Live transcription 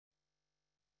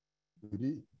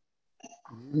Good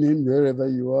evening, wherever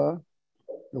you are.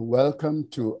 Welcome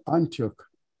to Antioch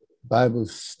Bible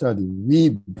Study. We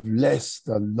bless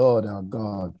the Lord our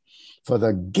God for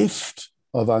the gift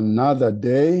of another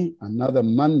day, another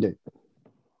Monday,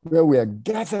 where we are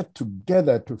gathered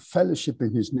together to fellowship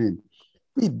in his name.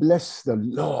 We bless the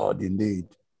Lord indeed.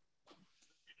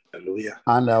 Hallelujah.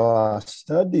 And our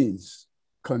studies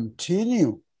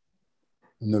continue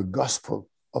in the Gospel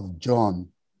of John.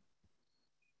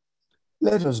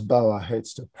 Let us bow our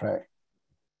heads to pray.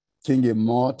 King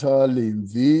immortal,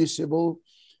 invisible,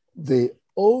 the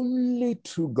only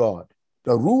true God,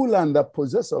 the ruler and the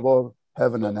possessor of all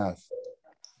heaven and earth,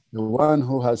 the one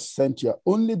who has sent your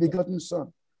only begotten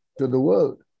Son to the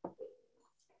world,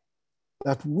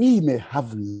 that we may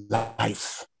have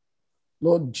life.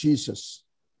 Lord Jesus,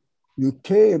 you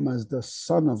came as the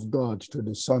Son of God to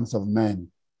the sons of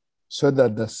men, so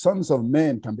that the sons of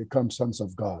men can become sons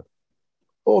of God.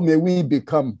 Oh, may we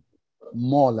become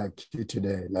more like you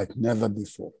today, like never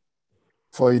before.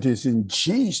 For it is in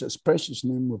Jesus' precious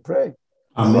name we pray.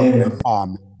 Amen.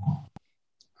 Amen.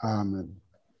 Amen.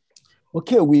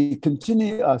 Okay, we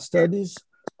continue our studies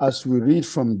as we read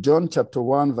from John chapter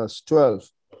 1, verse 12.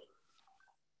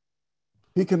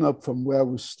 Picking up from where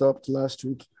we stopped last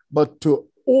week. But to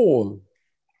all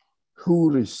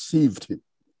who received him,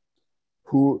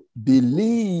 who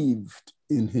believed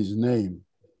in his name,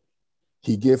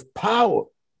 he gave power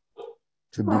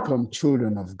to become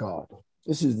children of God.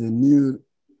 This is the New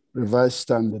Revised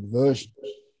Standard Version.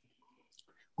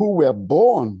 Who were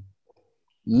born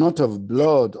not of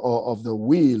blood or of the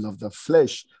will of the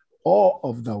flesh or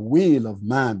of the will of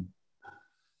man,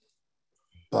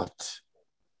 but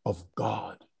of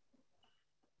God.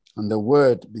 And the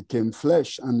Word became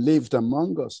flesh and lived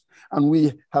among us. And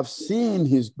we have seen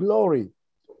his glory,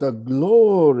 the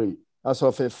glory as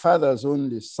of a father's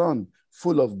only son,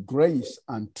 full of grace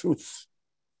and truth.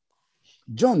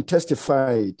 John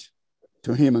testified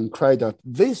to him and cried out,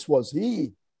 "This was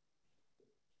he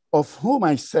of whom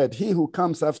I said, he who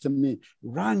comes after me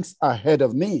ranks ahead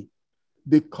of me,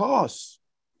 because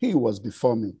he was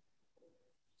before me."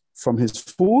 From his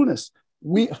fullness,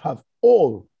 we have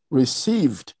all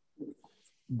received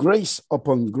grace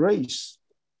upon grace.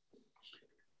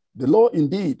 The law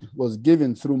indeed was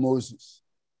given through Moses.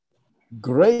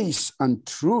 Grace and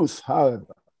truth,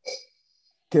 however,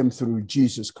 came through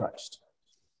Jesus Christ.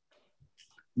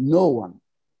 No one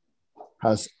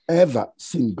has ever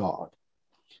seen God.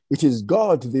 It is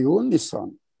God, the only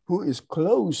Son, who is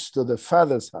close to the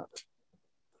Father's heart.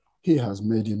 He has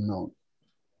made him known.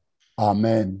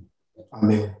 Amen.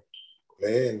 Amen.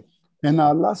 Amen. In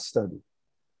our last study,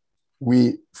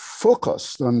 we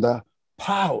focused on the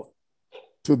power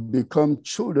to become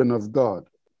children of God.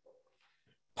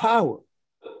 Power,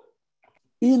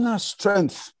 inner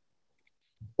strength,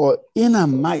 or inner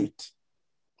might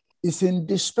is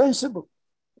indispensable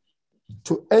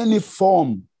to any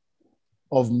form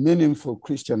of meaningful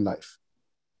Christian life.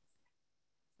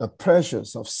 The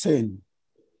pressures of sin,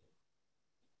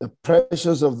 the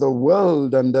pressures of the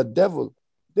world and the devil,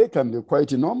 they can be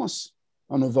quite enormous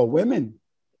and overwhelming.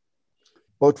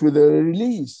 But with the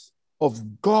release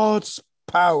of God's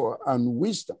power and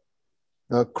wisdom,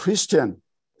 the Christian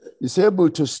is able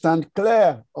to stand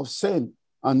clear of sin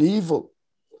and evil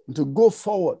and to go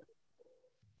forward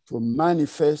to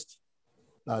manifest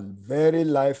that very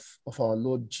life of our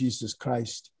Lord Jesus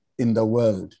Christ in the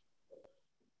world.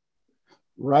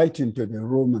 Right into the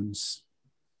Romans,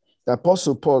 the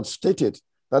Apostle Paul stated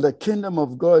that the kingdom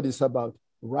of God is about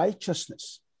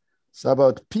righteousness, it's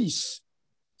about peace,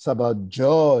 it's about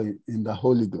joy in the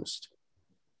Holy Ghost.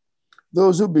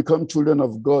 Those who become children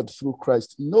of God through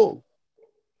Christ know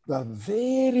the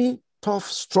very tough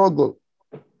struggle,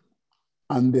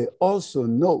 and they also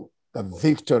know the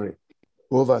victory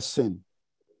over sin,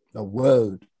 the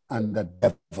world, and the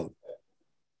devil.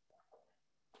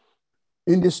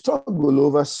 In the struggle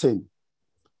over sin,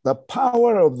 the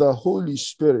power of the Holy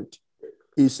Spirit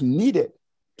is needed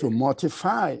to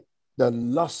mortify the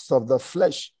lusts of the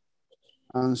flesh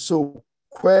and so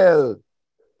quell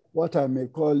what I may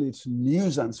call its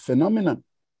nuisance phenomenon.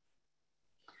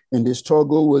 In the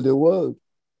struggle with the world,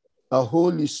 the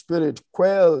Holy Spirit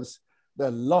quells the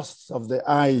lusts of the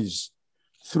eyes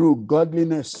through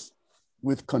godliness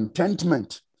with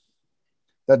contentment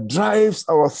that drives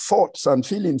our thoughts and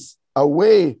feelings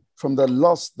away from the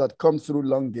lust that come through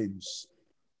longings.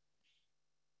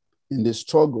 In the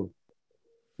struggle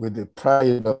with the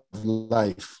pride of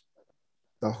life,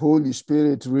 the Holy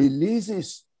Spirit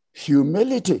releases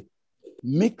humility,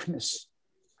 meekness,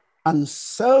 and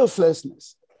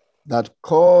selflessness that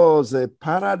cause a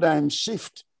paradigm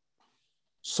shift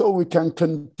so we can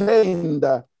contain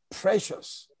the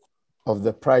pressures of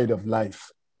the pride of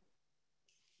life.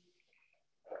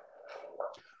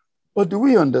 But do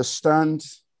we understand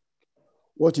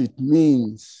what it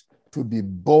means to be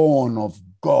born of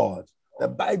God? The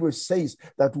Bible says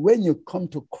that when you come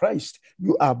to Christ,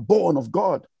 you are born of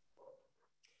God.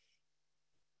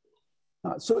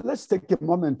 So let's take a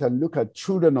moment and look at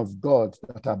children of God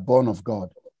that are born of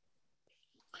God.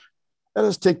 Let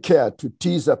us take care to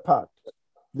tease apart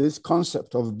this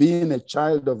concept of being a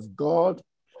child of God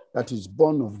that is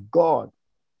born of God.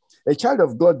 A child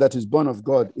of God that is born of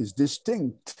God is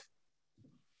distinct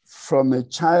from a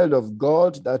child of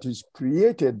God that is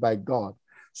created by God.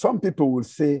 Some people will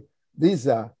say these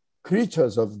are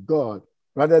creatures of God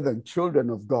rather than children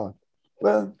of God.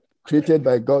 Well, created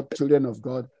by God, children of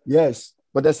God, yes,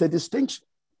 but there's a distinction.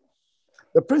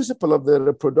 The principle of the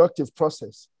reproductive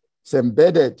process is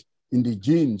embedded in the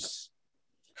genes.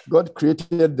 God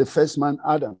created the first man,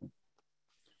 Adam.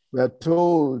 We are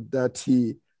told that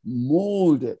he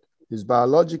molded his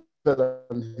biological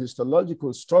and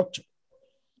histological structure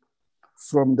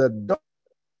from the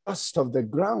dust of the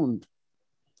ground.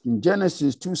 In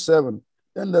Genesis 2:7,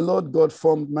 then the Lord God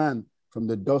formed man from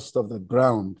the dust of the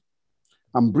ground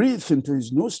and breathed into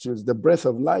his nostrils the breath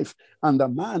of life, and the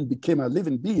man became a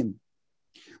living being.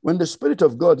 When the Spirit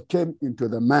of God came into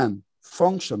the man,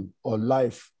 function or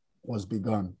life was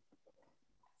begun.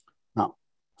 Now,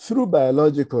 through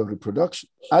biological reproduction,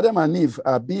 Adam and Eve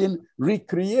are being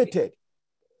recreated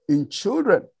in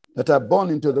children that are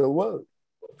born into the world.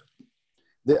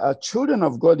 They are children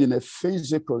of God in a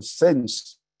physical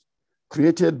sense,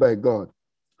 created by God.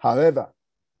 However,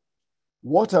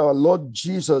 what our Lord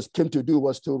Jesus came to do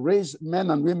was to raise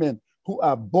men and women who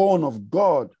are born of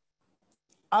God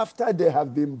after they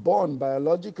have been born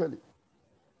biologically.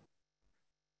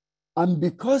 And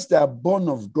because they are born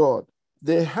of God,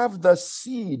 they have the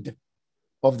seed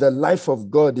of the life of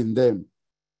God in them.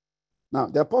 Now,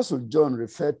 the Apostle John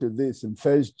referred to this in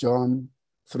 1 John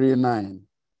 3:9,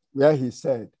 where he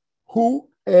said,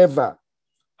 whoever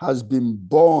has been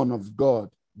born of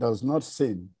God does not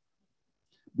sin,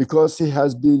 because he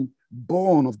has been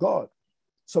born of God.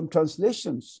 Some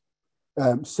translations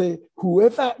say,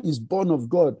 whoever is born of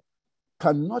God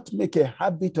cannot make a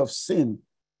habit of sin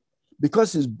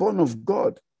because he's born of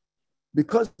God,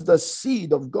 because the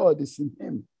seed of God is in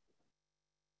him.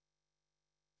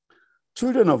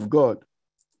 Children of God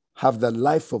have the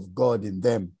life of God in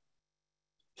them,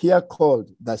 here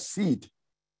called the seed.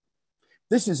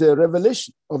 This is a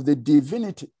revelation of the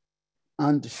divinity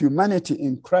and humanity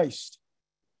in Christ,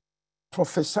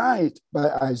 prophesied by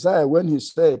Isaiah when he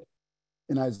said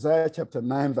in Isaiah chapter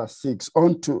 9, verse 6,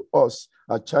 unto us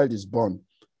a child is born,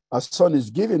 a son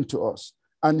is given to us,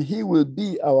 and he will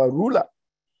be our ruler.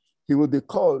 He will be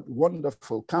called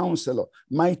Wonderful Counselor,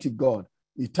 Mighty God,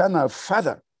 Eternal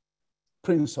Father,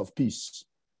 Prince of Peace.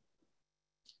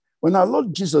 When our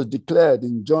Lord Jesus declared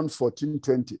in John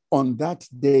 14:20, on that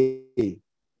day,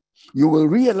 you will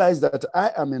realize that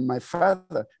I am in my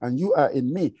Father, and you are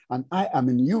in me, and I am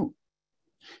in you.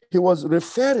 He was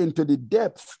referring to the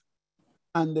depth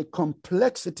and the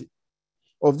complexity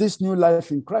of this new life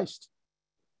in Christ.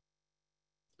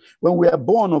 When we are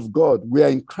born of God, we are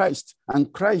in Christ,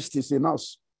 and Christ is in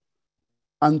us.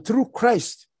 And through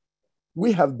Christ,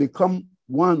 we have become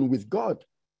one with God.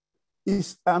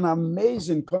 It's an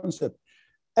amazing concept.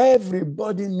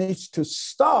 Everybody needs to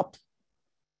stop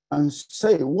and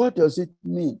say, what does it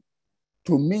mean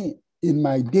to me in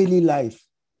my daily life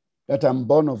that I'm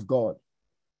born of God,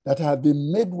 that I have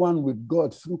been made one with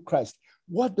God through Christ?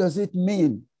 What does it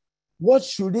mean? What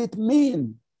should it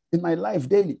mean in my life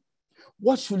daily?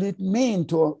 What should it mean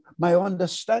to my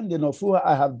understanding of who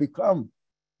I have become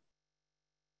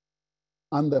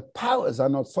and the powers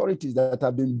and authorities that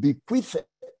have been bequeathed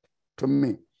to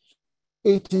me?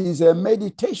 It is a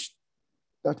meditation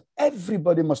that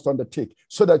everybody must undertake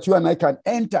so that you and I can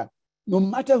enter, no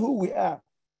matter who we are,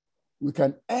 we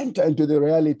can enter into the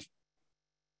reality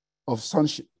of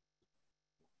sonship.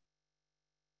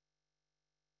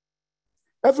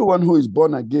 Everyone who is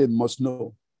born again must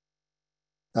know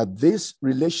that this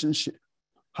relationship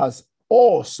has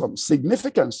awesome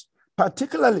significance,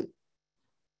 particularly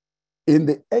in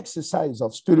the exercise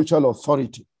of spiritual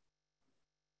authority.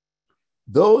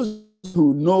 Those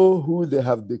who know who they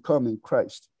have become in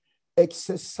Christ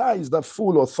exercise the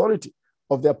full authority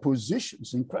of their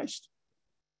positions in Christ.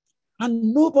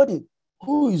 And nobody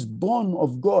who is born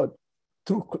of God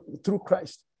through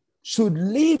Christ should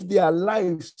live their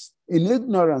lives in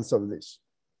ignorance of this.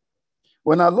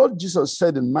 When our Lord Jesus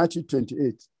said in Matthew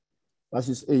 28,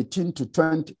 verses 18 to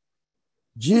 20,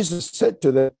 Jesus said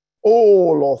to them,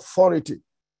 all authority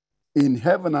in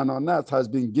heaven and on earth has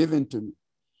been given to me.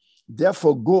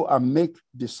 Therefore, go and make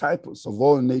disciples of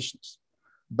all nations,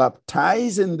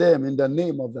 baptizing them in the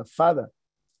name of the Father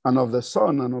and of the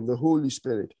Son and of the Holy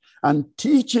Spirit, and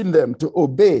teaching them to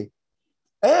obey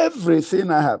everything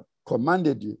I have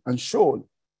commanded you. And surely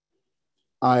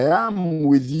I am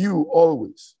with you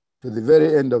always to the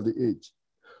very end of the age.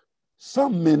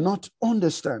 Some may not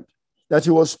understand that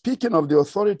he was speaking of the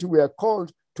authority we are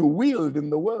called to wield in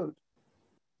the world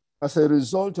as a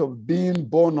result of being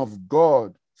born of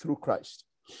God through Christ.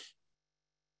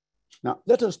 Now,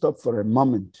 let us stop for a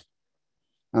moment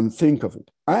and think of it.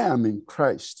 I am in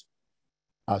Christ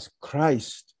as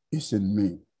Christ is in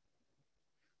me.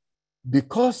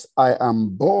 Because I am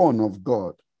born of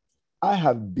God, I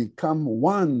have become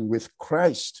one with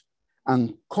Christ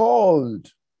and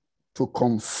called to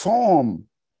conform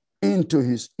into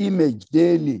his image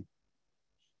daily.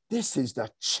 This is the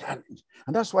challenge.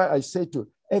 And that's why I say to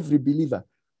every believer,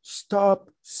 stop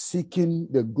seeking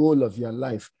the goal of your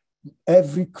life.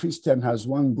 Every Christian has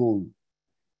one goal.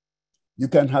 You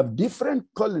can have different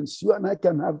callings. You and I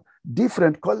can have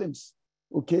different callings,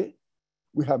 okay?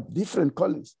 We have different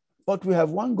callings, but we have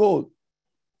one goal.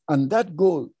 And that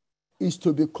goal is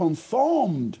to be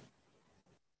conformed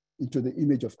into the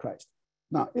image of Christ.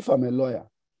 Now, if I'm a lawyer,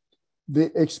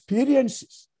 the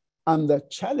experiences and the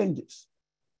challenges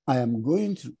I am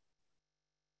going through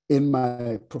in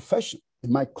my profession,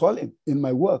 in my calling, in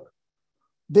my work,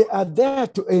 they are there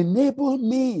to enable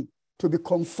me to be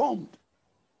conformed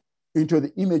into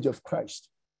the image of Christ,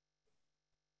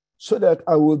 so that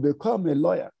I will become a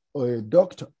lawyer or a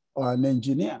doctor or an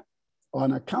engineer or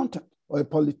an accountant or a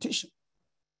politician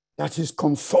that is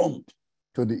conformed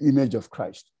to the image of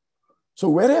Christ. So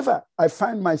wherever I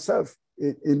find myself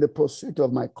in the pursuit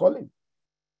of my calling,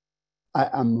 I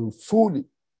am fully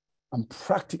and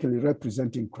practically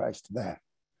representing Christ there.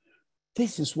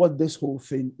 This is what this whole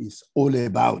thing is all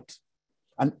about.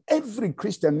 And every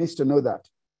Christian needs to know that.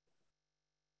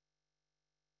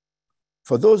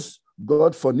 For those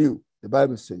God foreknew, the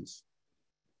Bible says,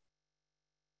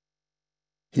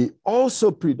 he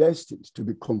also predestined to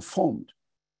be conformed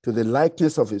to the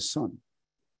likeness of his Son,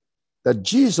 that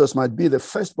Jesus might be the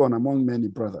firstborn among many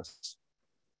brothers.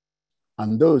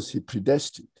 And those he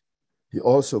predestined, he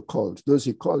also called. Those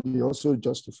he called, he also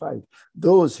justified.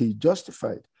 Those he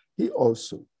justified, he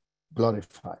also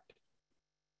glorified.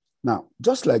 Now,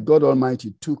 just like God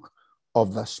Almighty took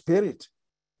of the Spirit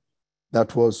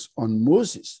that was on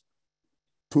Moses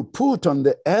to put on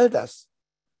the elders,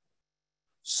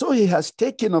 so he has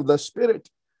taken of the Spirit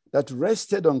that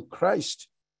rested on Christ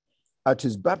at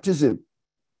his baptism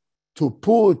to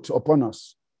put upon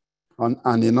us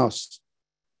and in us.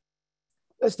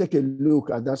 Let's take a look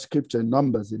at that scripture in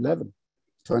Numbers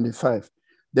 11:25.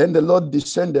 Then the Lord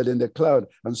descended in the cloud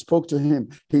and spoke to him.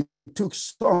 He took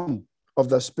some of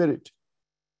the Spirit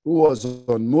who was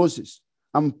on Moses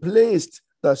and placed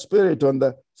the Spirit on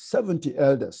the 70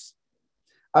 elders.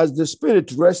 As the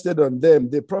Spirit rested on them,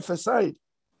 they prophesied,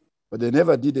 but they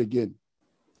never did again.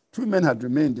 2 men had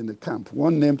remained in the camp,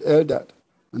 one named Eldad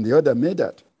and the other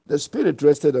Medad. The Spirit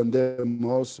rested on them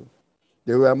also.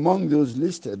 They were among those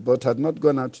listed, but had not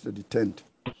gone out to the tent.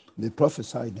 They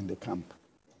prophesied in the camp.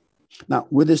 Now,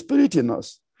 with the Spirit in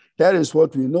us, here is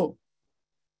what we know.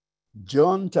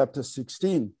 John chapter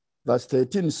 16, verse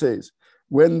 13 says,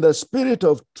 when the Spirit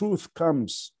of truth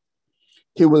comes,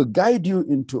 he will guide you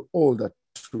into all the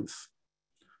truth.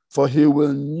 For he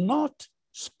will not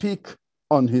speak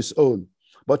on his own,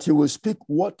 but he will speak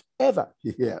whatever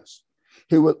he hears.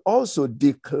 He will also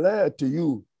declare to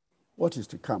you what is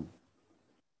to come.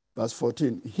 Verse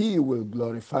 14, he will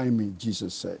glorify me,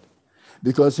 Jesus said,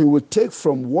 because he will take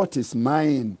from what is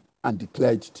mine and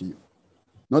declare it to you.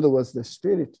 In other words, the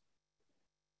Spirit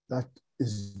that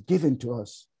is given to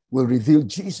us will reveal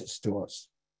Jesus to us.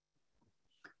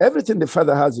 Everything the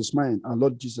Father has is mine, our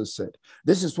Lord Jesus said.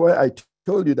 This is why I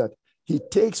told you that he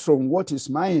takes from what is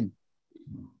mine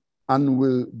and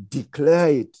will declare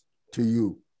it to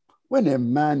you. When a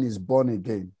man is born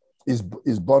again, is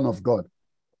born of God,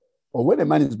 or when a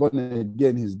man is born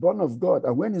again, he's born of God.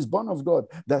 And when he's born of God,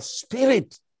 the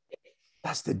Spirit,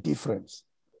 that's the difference.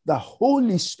 The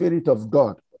Holy Spirit of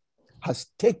God has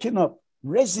taken up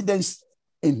residence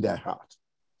in their heart.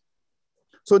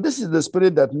 So this is the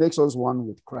Spirit that makes us one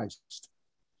with Christ.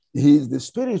 He is the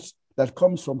Spirit that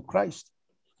comes from Christ,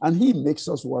 and he makes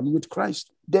us one with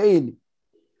Christ daily.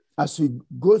 As we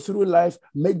go through life,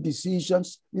 make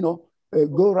decisions,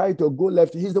 go right or go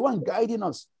left, he's the one guiding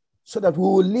us so that we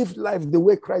will live life the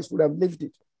way Christ would have lived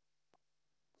it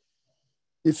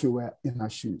if he were in our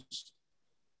shoes.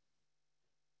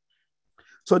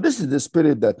 So this is the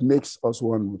spirit that makes us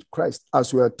one with Christ,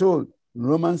 as we are told in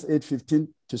Romans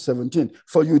 8:15-17.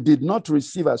 For you did not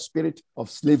receive a spirit of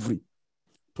slavery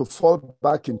to fall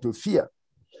back into fear.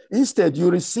 Instead, you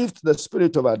received the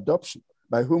spirit of adoption,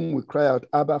 by whom we cry out,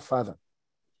 Abba, Father.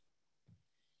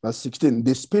 Verse 16,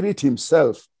 the Spirit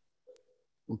himself,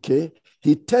 okay,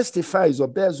 he testifies or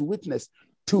bears witness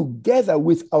together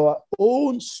with our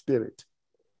own spirit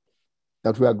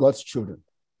that we are God's children.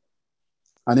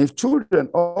 And if children,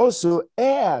 also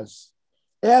heirs,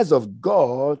 heirs of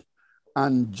God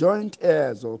and joint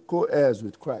heirs or co-heirs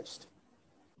with Christ.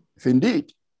 If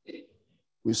indeed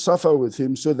we suffer with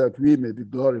him so that we may be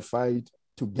glorified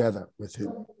together with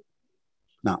him.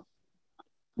 Now,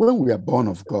 when we are born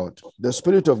of God, the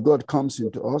Spirit of God comes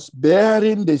into us,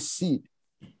 bearing the seed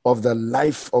of the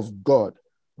life of God,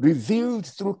 revealed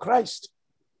through Christ.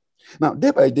 Now,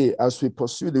 day by day, as we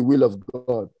pursue the will of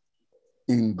God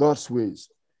in God's ways,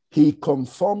 he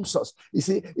conforms us. You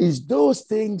see, it's those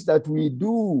things that we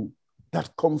do that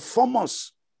conform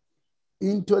us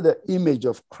into the image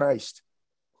of Christ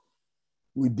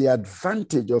with the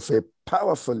advantage of a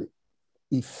powerfully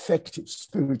effective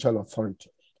spiritual authority.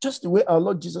 Just the way our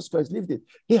Lord Jesus Christ lived it.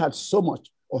 He had so much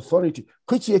authority,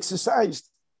 which he exercised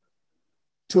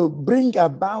to bring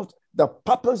about the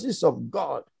purposes of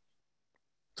God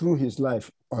through his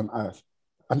life on earth.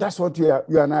 And that's what you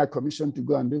and I are commissioned to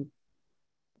go and do.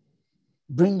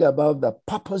 Bring about the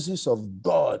purposes of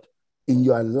God in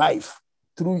your life,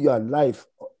 through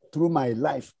my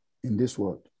life in this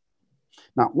world.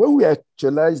 Now, when we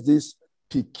actualize this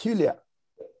peculiar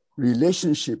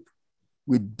relationship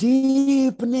with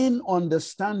deepening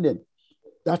understanding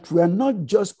that we are not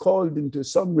just called into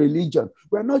some religion,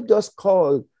 we are not just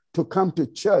called to come to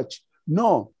church.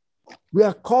 No, we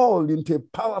are called into a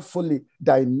powerfully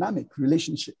dynamic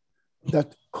relationship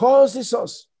that causes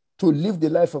us to live the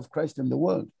life of Christ in the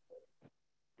world.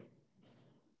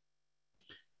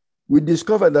 We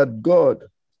discover that God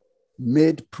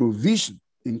made provision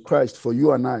in Christ for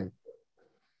you and I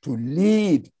to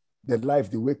lead the life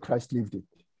the way Christ lived it.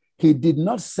 He did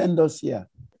not send us here,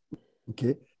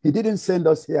 okay? He didn't send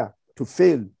us here to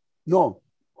fail. No,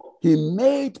 he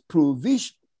made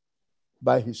provision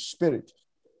by his Spirit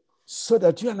so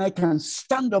that you and I can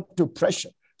stand up to pressure,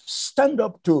 stand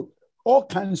up to all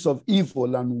kinds of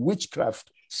evil and witchcraft,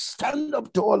 stand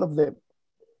up to all of them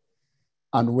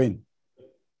and win.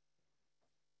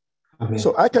 Amen.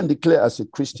 So I can declare as a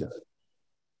Christian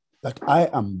that I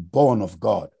am born of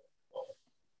God.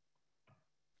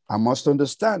 I must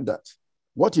understand that.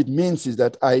 What it means is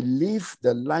that I live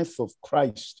the life of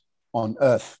Christ on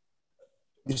earth.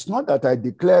 It's not that I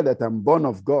declare that I'm born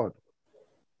of God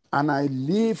and I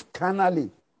live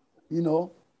carnally,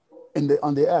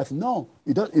 on the earth. No,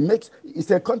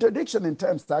 it's a contradiction in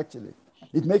terms, actually.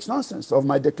 It makes nonsense of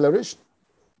my declaration.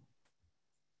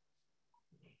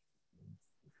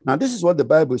 Now, this is what the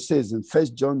Bible says in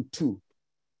 1 John 2,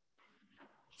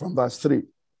 from verse 3.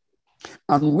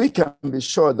 And we can be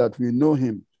sure that we know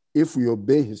him if we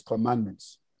obey his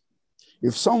commandments.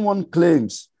 If someone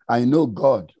claims, I know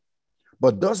God,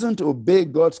 but doesn't obey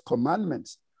God's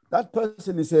commandments, that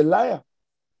person is a liar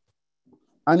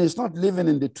and is not living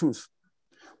in the truth.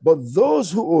 But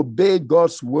those who obey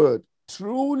God's word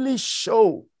truly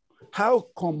show how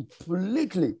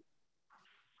completely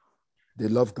they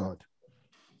love God.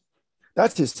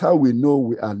 That is how we know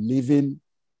we are living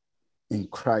in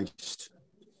Christ.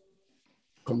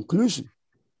 Conclusion.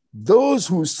 Those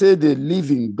who say they live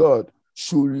in God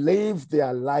should live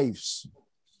their lives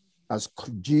as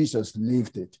Jesus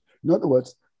lived it. In other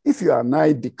words, if you and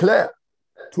I declare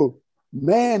to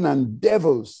men and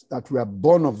devils that we are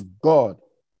born of God,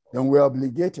 then we are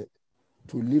obligated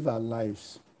to live our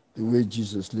lives the way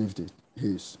Jesus lived it.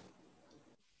 His.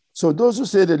 So those who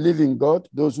say they live in God,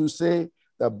 those who say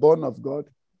they're born of God,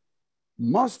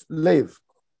 must live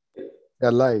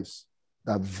their lives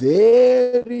the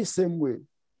very same way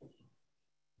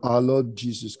our Lord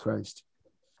Jesus Christ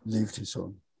lived his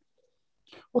own.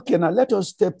 Okay, now let us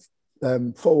step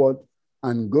forward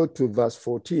and go to verse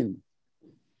 14.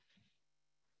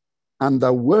 And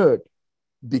the word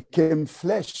became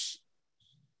flesh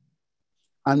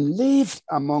and lived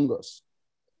among us.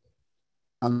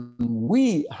 And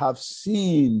we have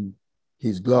seen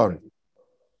his glory,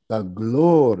 the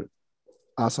glory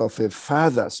as of a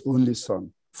father's only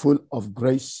son, full of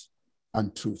grace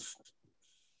and truth.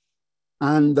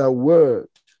 And the word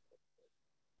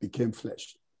became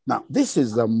flesh. Now, this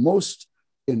is the most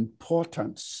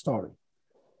important story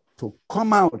to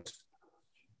come out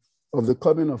of the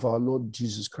coming of our Lord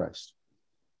Jesus Christ.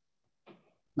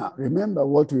 Now, remember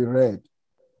what we read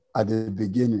at the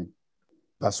beginning.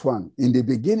 Verse 1, in the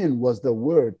beginning was the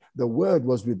Word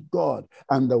was with God,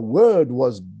 and the Word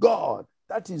was God.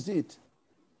 That is it.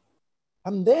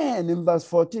 And then in verse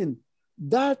 14,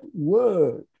 that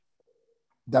Word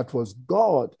that was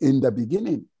God in the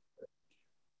beginning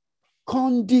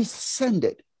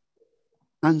condescended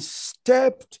and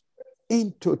stepped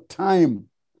into time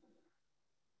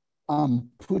and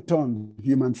put on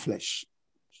human flesh.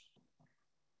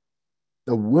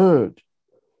 The Word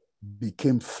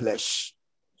became flesh.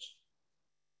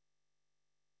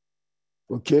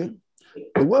 Okay?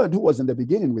 The Word who was in the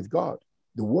beginning with God,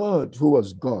 the Word who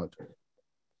was God,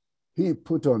 he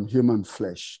put on human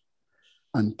flesh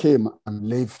and came and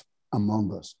lived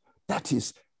among us. That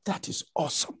is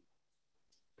awesome.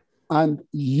 And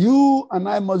you and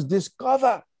I must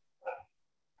discover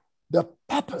the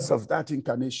purpose of that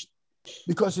incarnation.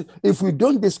 Because if we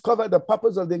don't discover the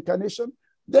purpose of the incarnation,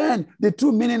 then the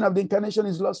true meaning of the incarnation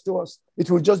is lost to us.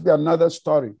 It will just be another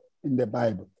story in the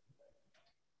Bible.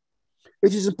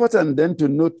 It is important then to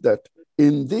note that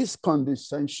in this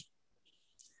condescension,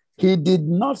 he did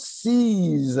not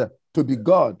cease to be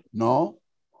God, no,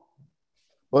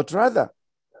 but rather,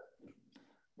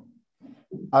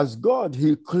 as God,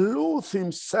 he clothed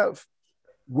himself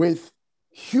with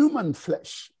human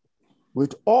flesh,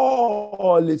 with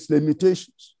all its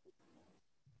limitations.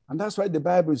 And that's why the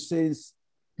Bible says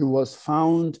he was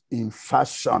found in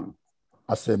fashion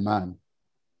as a man.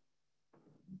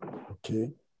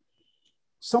 Okay.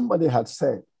 Somebody had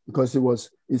said, because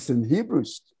it's in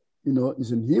Hebrews,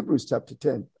 it's in Hebrews chapter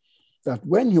 10, that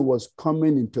when he was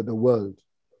coming into the world,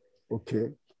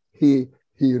 okay, he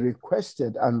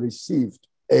requested and received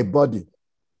a body.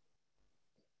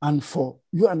 And for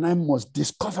you and I must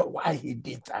discover why he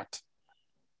did that.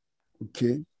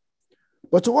 Okay.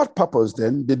 But to what purpose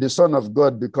then did the Son of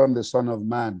God become the Son of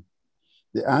Man?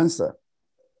 The answer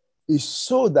is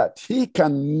so that he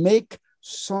can make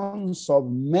sons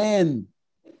of men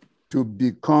to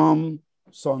become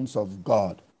sons of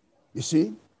God. You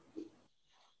see,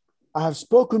 I have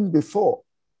spoken before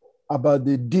about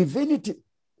the divinity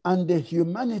and the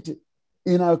humanity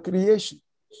in our creation.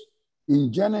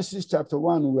 In Genesis chapter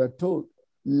 1, we are told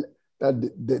that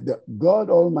the God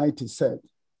Almighty said,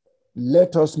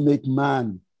 let us make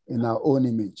man in our own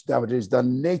image. That is the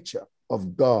nature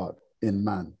of God in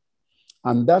man.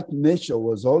 And that nature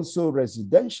was also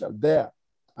residential there.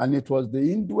 And it was the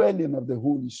indwelling of the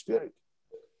Holy Spirit.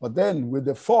 But then with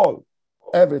the fall,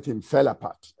 everything fell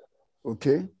apart.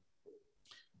 Okay?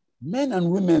 Men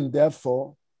and women,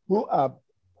 therefore, who are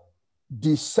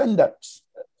descendants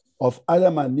of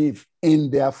Adam and Eve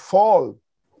in their fall,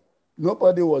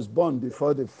 nobody was born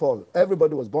before the fall.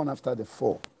 Everybody was born after the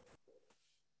fall.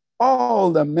 All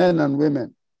the men and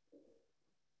women,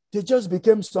 they just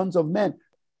became sons of men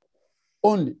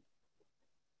only.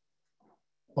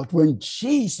 But when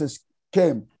Jesus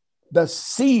came, the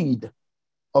seed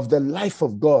of the life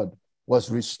of God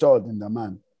was restored in the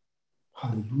man.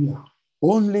 Hallelujah.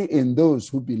 Only in those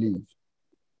who believe.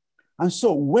 And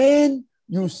so when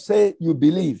you say you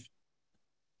believe,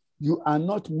 you are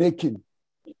not making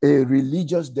a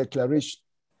religious declaration.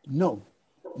 No,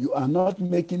 you are not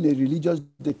making a religious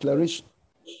declaration.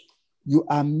 You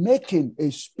are making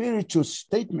a spiritual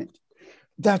statement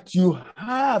that you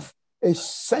have a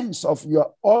sense of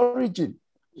your origin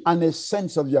and a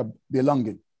sense of your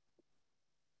belonging.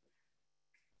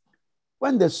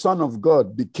 When the Son of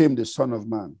God became the Son of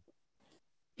Man,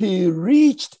 he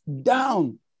reached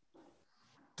down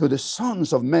to the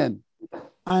sons of men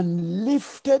and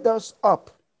lifted us up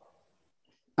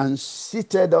and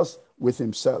seated us with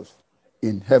himself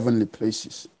in heavenly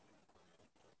places.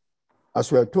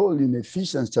 As we are told in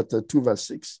Ephesians chapter 2, verse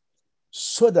 6,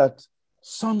 so that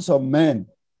sons of men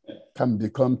can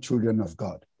become children of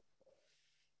God.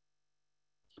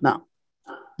 Now,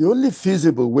 the only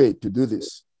feasible way to do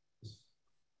this,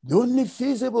 the only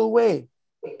feasible way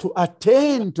to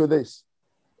attain to this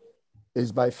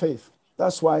is by faith.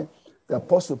 That's why the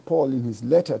Apostle Paul, in his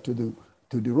letter to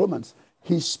the Romans,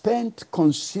 he spent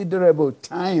considerable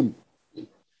time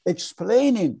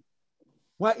explaining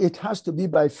why it has to be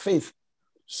by faith,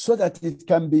 so that it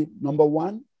can be, number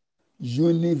one,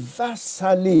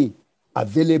 universally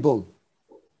available.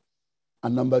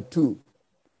 And number two,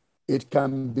 it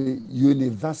can be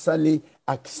universally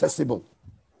accessible.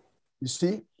 You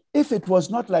see, if it was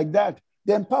not like that,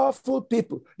 then powerful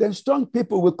people, then strong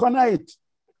people will corner it.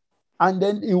 And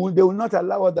then they will not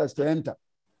allow others to enter.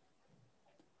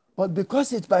 But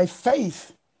because it's by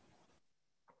faith,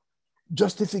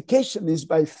 justification is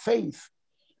by faith.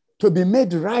 To be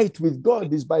made right with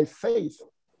God is by faith.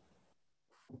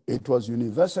 It was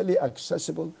universally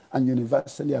accessible and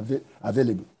universally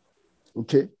available.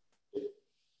 Okay?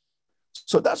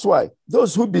 So that's why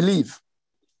those who believe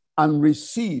and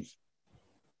receive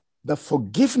the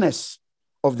forgiveness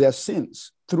of their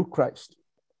sins through Christ,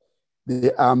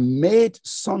 they are made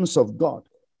sons of God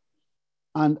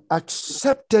and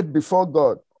accepted before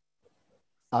God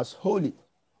as holy,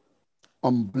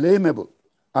 unblameable,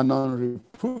 and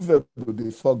unreprovable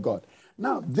before God.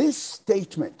 Now, this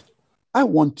statement, I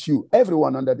want you,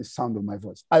 everyone under the sound of my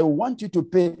voice, I want you to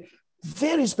pay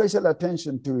very special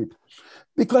attention to it,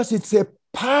 because it's a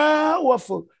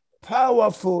powerful,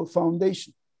 powerful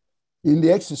foundation in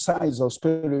the exercise of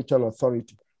spiritual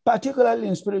authority, particularly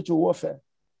in spiritual warfare.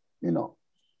 You know,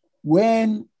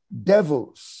 when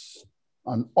devils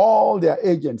and all their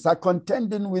agents are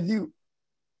contending with you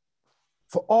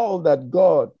for all that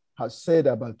God has said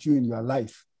about you in your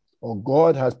life, or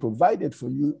God has provided for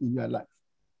you in your life,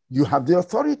 you have the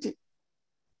authority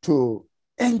to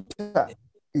enter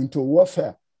into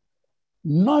warfare,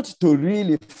 not to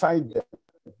really fight them,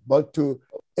 but to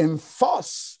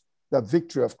enforce the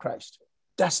victory of Christ.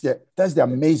 That's the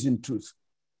amazing truth.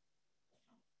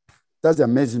 That's the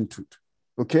amazing truth.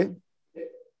 Okay?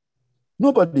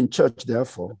 Nobody in church,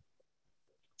 therefore,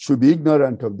 should be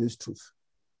ignorant of this truth.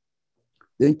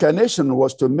 The incarnation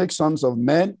was to make sons of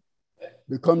men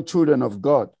become children of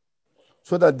God,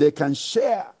 so that they can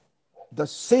share the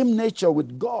same nature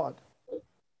with God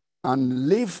and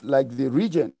live like the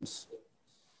regents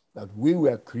that we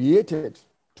were created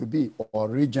to be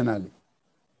originally.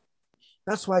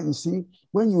 That's why, you see,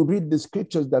 when you read the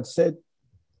scriptures that said,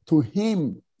 to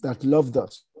him that loved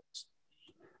us,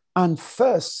 and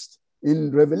first,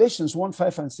 in Revelations 1,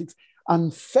 5, and 6,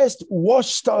 and first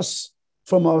washed us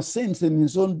from our sins in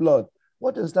his own blood.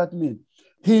 What does that mean?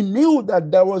 He knew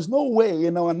that there was no way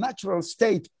in our natural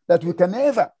state that we can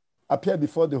ever appear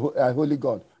before the holy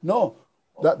God. No,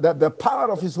 the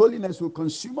power of his holiness will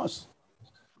consume us.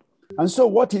 And so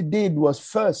what he did was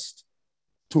first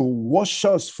to wash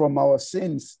us from our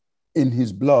sins in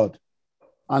his blood.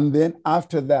 And then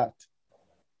after that,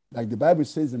 like the Bible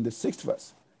says in the 6th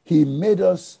verse, he made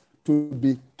us to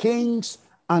be kings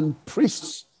and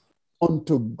priests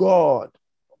unto God,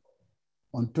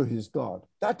 unto his God.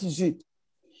 That is it.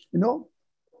 You know,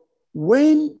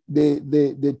 when they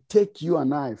take you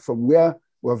and I from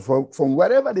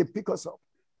wherever they pick us up,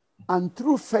 and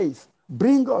through faith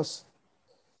bring us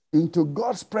into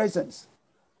God's presence,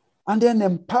 and then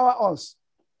empower us,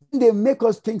 they make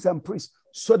us kings and priests,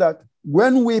 so that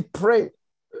when we pray,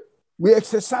 we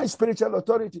exercise spiritual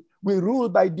authority, we rule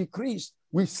by decrees,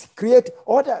 we create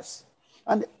orders.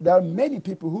 And there are many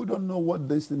people who don't know what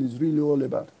this thing is really all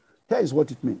about. Here is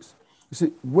what it means. You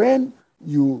see, when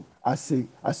you, as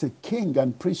a king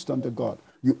and priest unto God,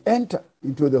 you enter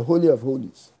into the Holy of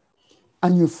Holies,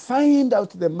 and you find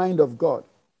out the mind of God,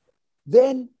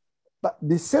 then, but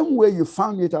the same way you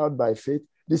found it out by faith,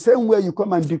 the same way you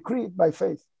come and decree it by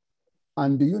faith.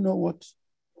 And do you know what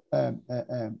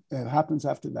happens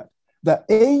after that? The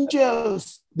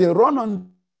angels, they run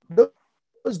on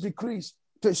those decrees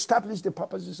to establish the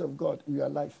purposes of God in your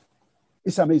life.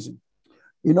 It's amazing.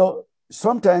 You know,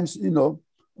 sometimes, you know,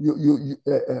 you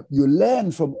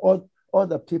learn from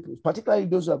other people, particularly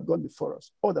those who have gone before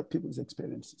us, other people's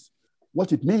experiences,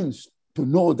 what it means to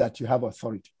know that you have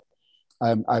authority.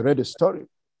 I read a story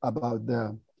about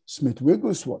the Smith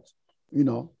Wigglesworth, you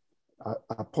know,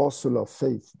 apostle of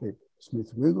faith, the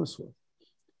Smith Wigglesworth,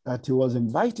 that he was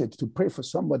invited to pray for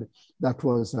somebody that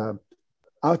was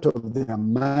out of their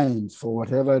minds for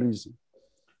whatever reason.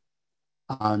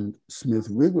 And Smith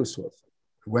Wigglesworth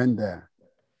went there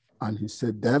and he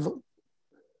said, devil,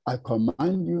 I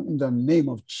command you in the name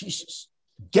of Jesus,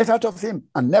 get out of him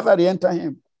and never re-enter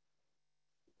him.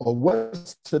 Or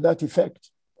words to that effect.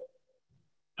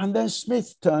 And then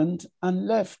Smith turned and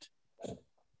left.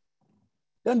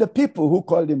 Then the people who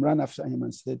called him ran after him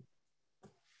and said,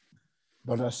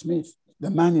 Brother Smith, the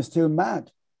man is still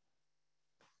mad.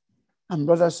 And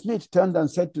Brother Smith turned and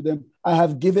said to them, I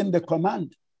have given the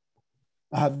command.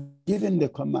 I have given the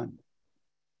command.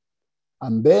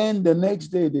 And then the next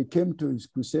day they came to his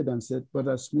crusade and said,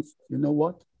 Brother Smith, you know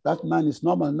what? That man is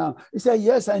normal now. He said,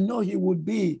 yes, I know he would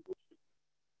be.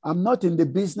 I'm not in the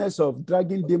business of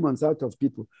dragging demons out of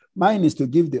people. Mine is to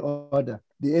give the order.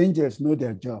 The angels know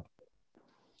their job.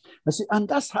 I see, and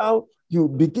that's how you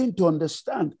begin to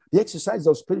understand the exercise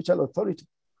of spiritual authority,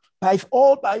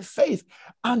 all by faith,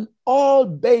 and all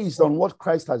based on what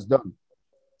Christ has done.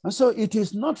 And so it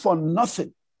is not for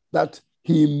nothing that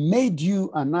he made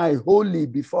you and I holy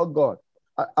before God,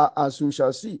 as we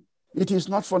shall see. It is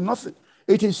not for nothing.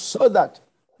 It is so that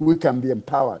we can be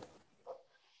empowered.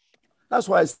 That's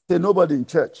why I say nobody in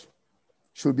church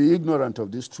should be ignorant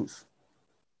of this truth.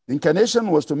 Incarnation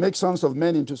was to make sons of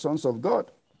men into sons of God,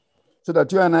 so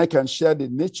that you and I can share the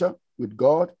nature with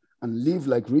God and live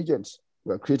like regents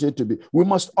we are created to be. We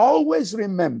must always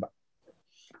remember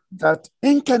that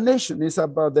incarnation is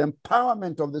about the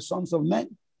empowerment of the sons of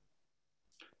men.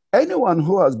 Anyone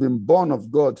who has been born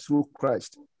of God through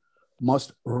Christ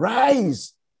must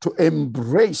rise to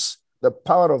embrace the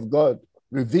power of God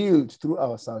revealed through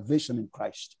our salvation in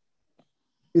Christ.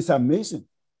 It's amazing.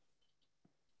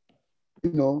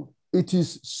 It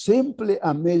is simply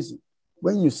amazing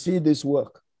when you see this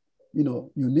work.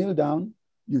 You kneel down,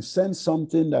 you sense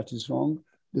something that is wrong,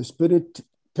 the Spirit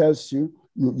tells you,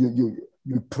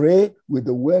 you pray with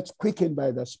the words quickened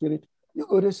by the Spirit, you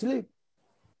go to sleep.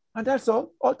 And that's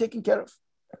all taken care of.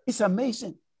 It's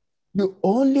amazing. You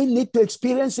only need to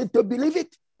experience it to believe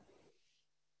it.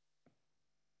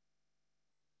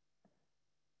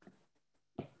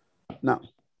 Now,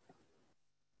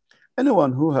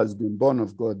 anyone who has been born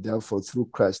of God, therefore, through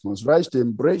Christ, must rise to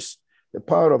embrace the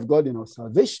power of God in our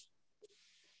salvation.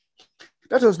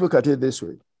 Let us look at it this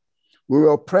way. We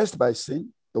were oppressed by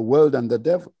sin, the world, and the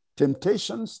devil.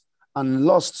 Temptations and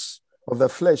lusts of the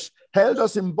flesh held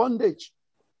us in bondage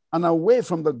and away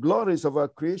from the glories of our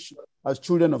creation as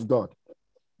children of God.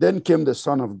 Then came the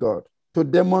Son of God to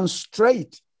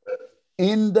demonstrate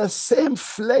in the same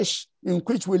flesh in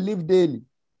which we live daily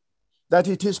that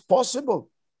it is possible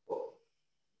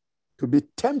to be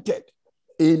tempted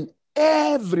in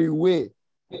every way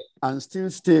and still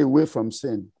stay away from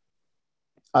sin,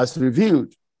 as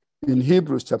revealed in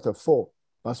Hebrews chapter 4,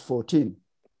 verse 14.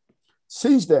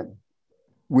 Since then,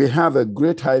 we have a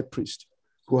great high priest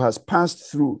who has passed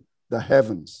through the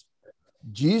heavens,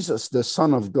 Jesus, the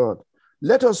Son of God.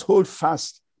 Let us hold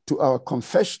fast to our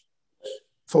confession,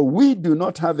 for we do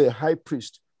not have a high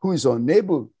priest who is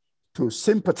unable to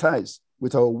sympathize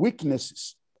with our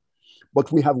weaknesses, but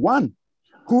we have one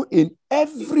who in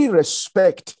every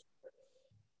respect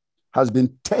has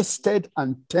been tested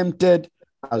and tempted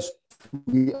as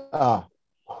we are,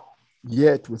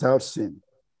 yet without sin.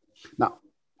 Now,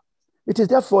 it is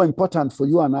therefore important for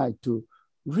you and I to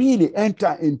really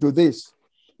enter into this.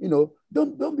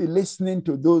 Don't be listening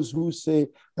to those who say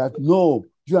that, no,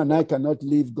 you and I cannot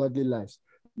live godly lives.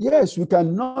 Yes, we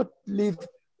cannot live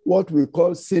what we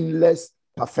call sinless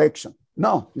perfection.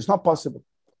 No, it's not possible.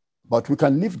 But we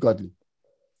can live godly.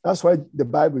 That's why the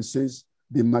Bible says,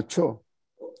 be mature.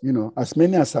 As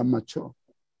many as are mature,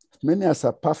 as many as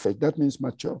are perfect, that means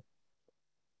mature.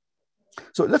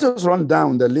 So let us run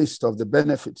down the list of the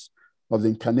benefits of the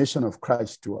incarnation of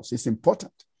Christ to us. It's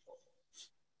important.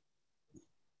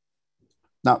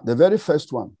 Now, the very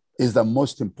first one is the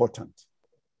most important.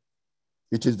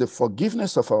 It is the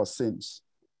forgiveness of our sins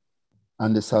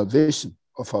and the salvation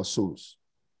of our souls.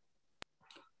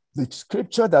 The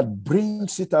scripture that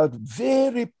brings it out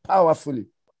very powerfully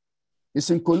is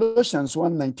in Colossians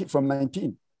 1:19 from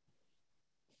 19.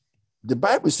 The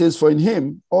Bible says, for in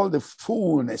him all the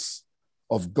fullness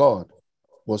of God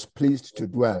was pleased to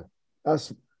dwell.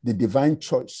 That's the divine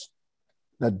choice,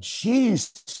 that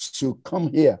Jesus should come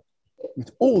here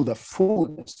with all the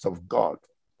fullness of God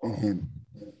in him.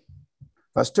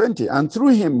 Verse 20, and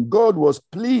through him God was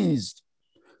pleased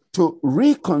to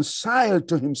reconcile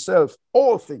to himself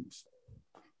all things,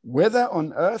 whether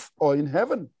on earth or in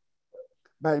heaven,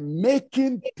 by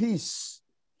making peace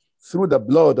through the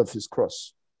blood of his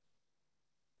cross.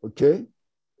 Okay?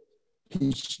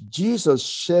 Jesus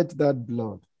shed that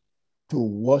blood to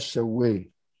wash away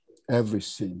every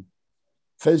sin.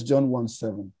 1 John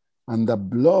 1:7, and the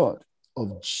blood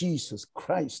of Jesus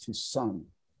Christ, his Son,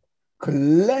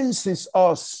 cleanses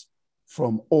us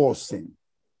from all sin.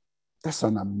 That's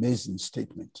an amazing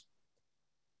statement.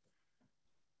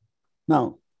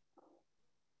 Now,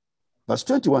 verse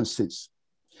 21 says,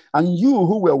 and you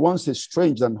who were once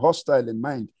estranged and hostile in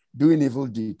mind, doing evil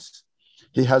deeds,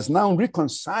 he has now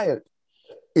reconciled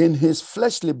in his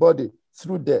fleshly body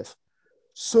through death,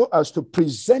 so as to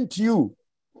present you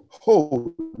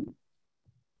whole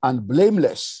and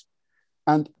blameless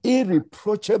and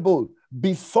irreproachable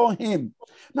before him.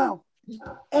 Now,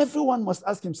 everyone must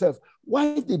ask himself,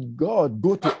 why did God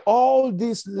go to all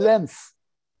this length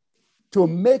to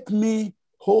make me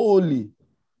holy,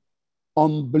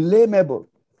 unblameable,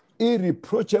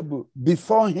 irreproachable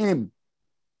before him?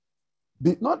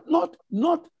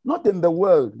 Not in the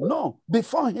world, no,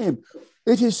 before him.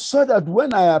 It is so that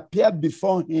when I appear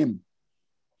before him,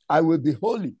 I will be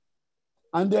holy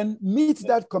and then meet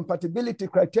that compatibility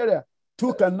criteria.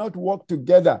 Two cannot work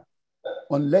together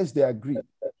unless they agree.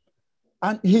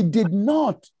 And he did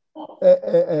not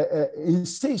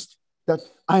insist that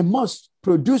I must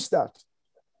produce that.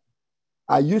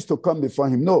 I used to come before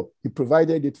him. No, he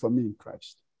provided it for me in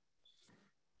Christ.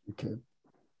 Okay.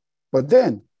 But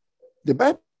then the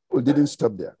Bible didn't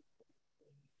stop there.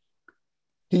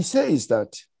 He says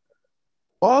that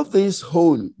all this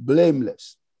whole,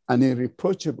 blameless, and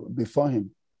irreproachable before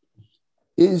him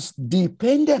is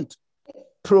dependent,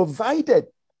 provided,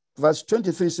 verse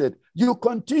 23 said, you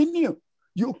continue.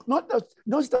 You not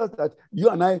that you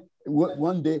and I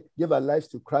one day gave our lives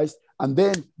to Christ, and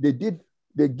then they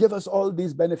gave us all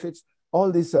these benefits,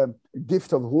 all this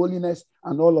gift of holiness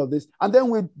and all of this, and then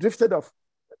we drifted off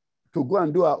to go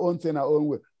and do our own thing, our own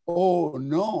way. Oh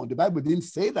no, the Bible didn't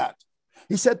say that.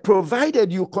 He said,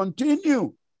 provided you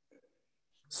continue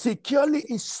securely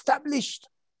established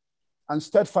and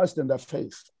steadfast in the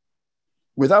faith,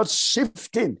 without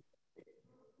shifting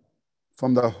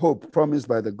from the hope promised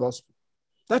by the gospel.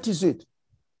 That is it.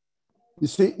 You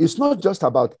see, it's not just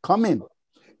about coming.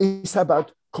 It's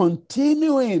about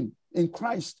continuing in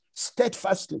Christ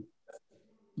steadfastly,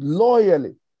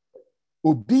 loyally,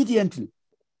 obediently.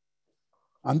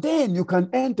 And then you can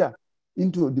enter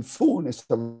into the fullness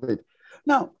of it.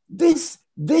 Now, this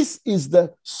is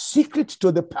the secret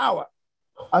to the power,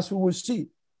 as we will see.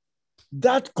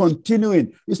 That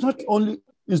continuing is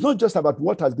not just about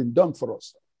what has been done for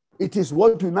us. It is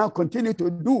what we now continue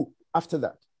to do after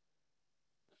that.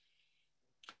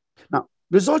 Now,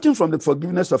 resulting from the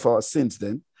forgiveness of our sins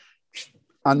then,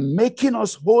 and making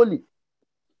us holy,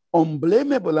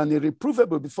 unblameable, and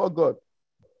irreprovable before God,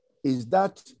 is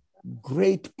that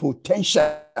great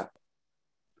potential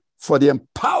for the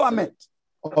empowerment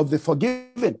of the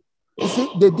forgiven. You see,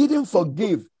 they didn't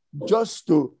forgive just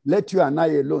to let you and I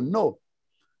alone. No,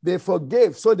 they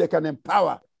forgave so they can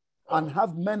empower and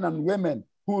have men and women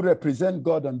who represent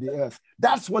God on the earth.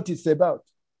 That's what it's about.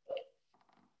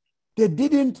 They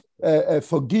didn't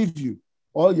forgive you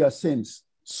all your sins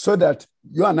so that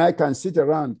you and I can sit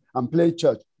around and play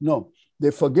church. No,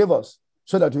 they forgive us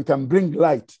so that we can bring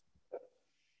light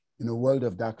in a world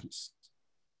of darkness.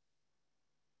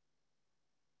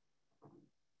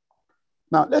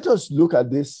 Now, let us look at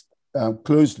this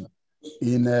closely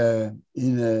in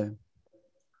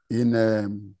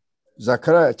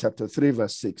Zechariah chapter 3,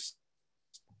 verse 6.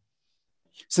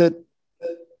 It said,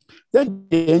 then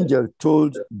the angel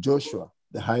told Joshua,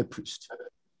 the high priest,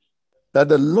 that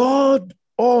the Lord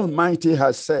Almighty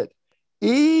has said,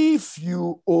 if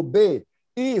you obey,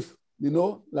 if,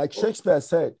 like Shakespeare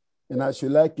said, and as you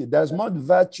like it, there's more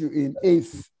virtue in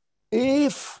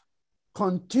if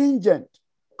contingent,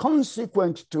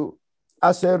 consequent to,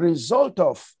 as a result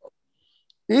of,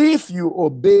 if you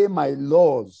obey my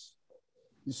laws.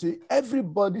 You see,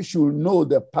 everybody should know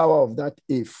the power of that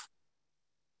if.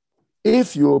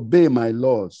 If you obey my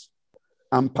laws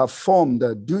and perform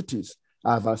the duties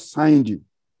I've assigned you,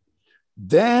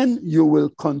 then you will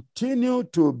continue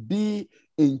to be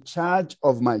in charge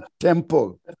of my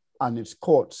temple and its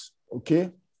courts,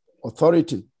 okay?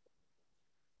 Authority.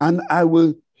 And I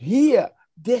will hear,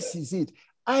 this is it,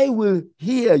 I will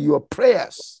hear your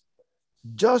prayers,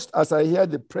 just as I hear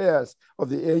the prayers of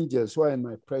the angels who are in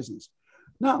my presence.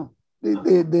 Now,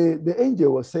 the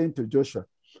angel was saying to Joshua,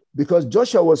 because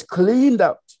Joshua was cleaned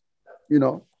out,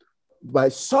 by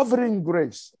sovereign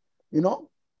grace.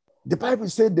 The Bible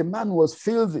said the man was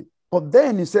filthy. But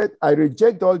then he said, I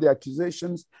reject all the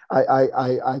accusations.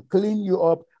 I clean you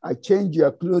up. I change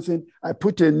your clothing. I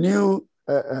put a new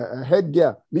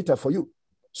headgear meter for you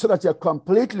so that you're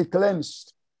completely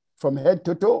cleansed from head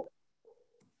to toe.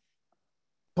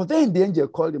 But then the angel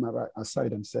called him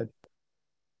aside and said,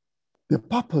 the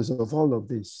purpose of all of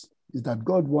this is that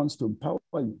God wants to empower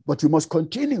you, but you must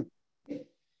continue.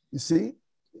 You see,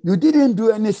 you didn't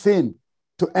do anything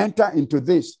to enter into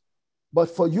this, but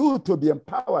for you to be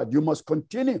empowered, you must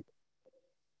continue.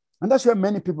 And that's where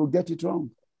many people get it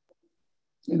wrong.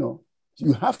 You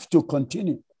have to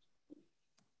continue.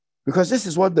 Because this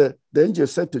is what the angel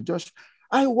said to Joshua,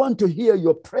 I want to hear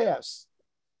your prayers,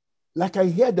 like I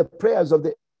hear the prayers of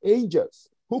the angels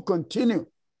who continue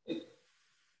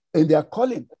in their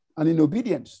calling and in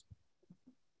obedience.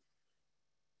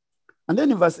 And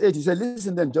then in verse 8, he said,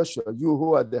 listen then, Joshua, you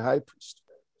who are the high priest,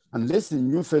 and listen,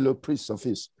 you fellow priests of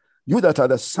his, you that are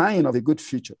the sign of a good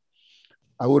future.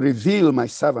 I will reveal my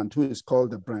servant who is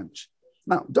called the branch.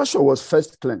 Now, Joshua was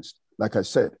first cleansed, like I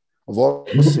said, of all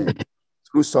sin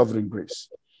through sovereign grace.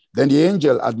 Then the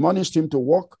angel admonished him to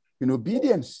walk in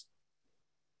obedience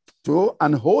to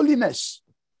and holiness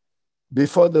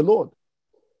before the Lord.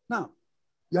 Now,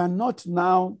 you are not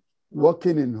now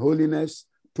walking in holiness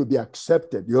to be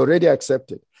accepted. You're already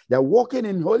accepted. You're walking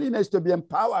in holiness to be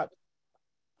empowered.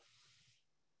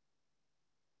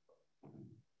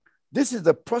 This is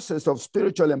the process of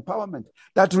spiritual empowerment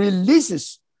that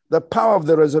releases the power of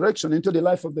the resurrection into the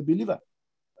life of the believer.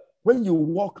 When you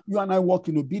walk, you and I walk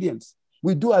in obedience.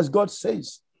 We do as God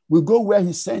says. We go where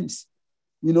he sends.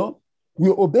 We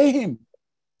obey him.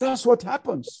 That's what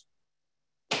happens.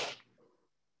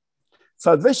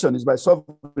 Salvation is by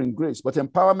sovereign grace, but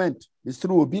empowerment is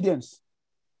through obedience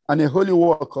and a holy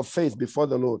walk of faith before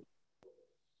the Lord.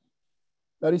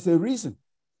 There is a reason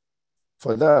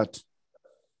for that.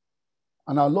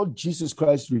 And our Lord Jesus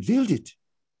Christ revealed it.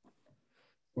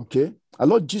 Okay? Our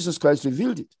Lord Jesus Christ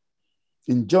revealed it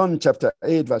in John chapter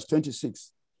 8, verse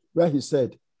 26, where he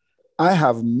said, I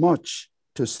have much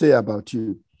to say about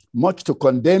you, much to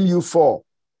condemn you for.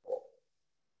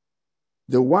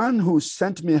 The one who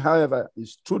sent me, however,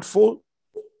 is truthful,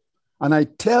 and I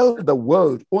tell the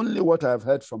world only what I have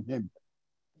heard from him.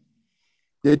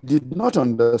 They did not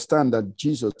understand that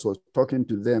Jesus was talking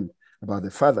to them about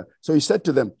the Father. So he said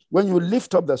to them, when you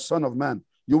lift up the Son of Man,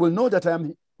 you will know that I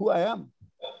am who I am.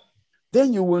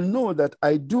 Then you will know that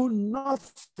I do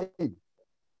nothing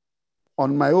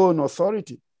on my own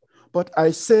authority, but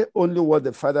I say only what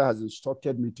the Father has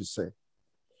instructed me to say.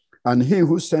 And he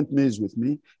who sent me is with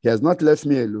me. He has not left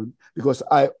me alone, because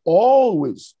I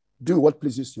always do what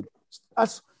pleases him.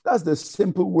 That's the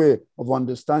simple way of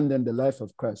understanding the life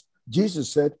of Christ.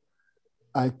 Jesus said,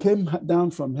 I came down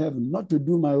from heaven not to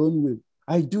do my own will.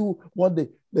 I do what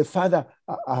the Father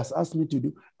has asked me to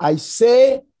do. I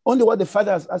say only what the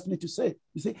Father has asked me to say.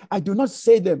 You see, I do not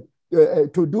say them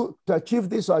to achieve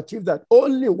this or achieve that.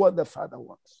 Only what the Father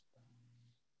wants.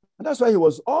 And that's why he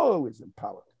was always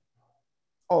empowered.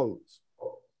 Always.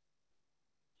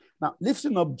 Now,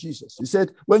 lifting up Jesus. He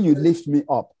said, when you lift me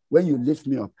up,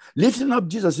 lifting up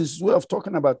Jesus is his way of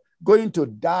talking about going to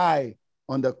die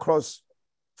on the cross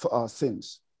for our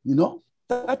sins.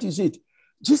 That is it.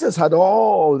 Jesus had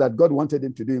all that God wanted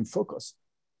him to do in focus,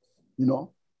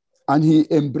 and he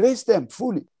embraced them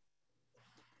fully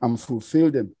and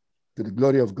fulfilled them to the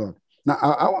glory of God. Now,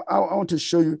 I want to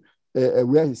show you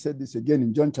where he said this again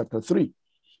in John chapter 3.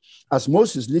 As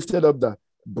Moses lifted up the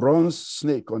bronze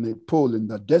snake on a pole in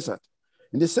the desert,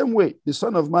 in the same way, the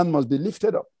Son of Man must be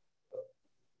lifted up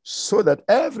so that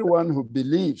everyone who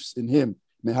believes in him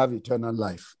may have eternal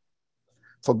life.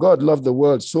 For God loved the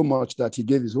world so much that he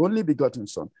gave his only begotten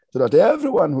Son, so that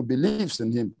everyone who believes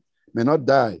in him may not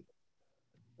die,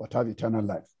 but have eternal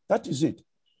life. That is it.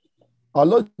 Our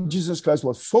Lord Jesus Christ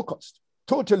was focused,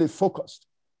 totally focused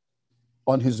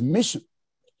on his mission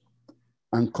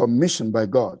and commissioned by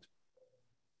God.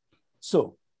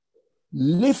 So,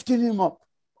 lifting him up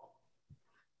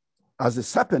as the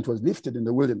serpent was lifted in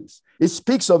the wilderness, it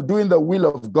speaks of doing the will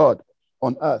of God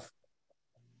on earth.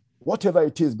 Whatever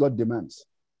it is God demands,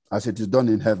 as it is done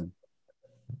in heaven,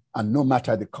 and no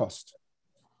matter the cost.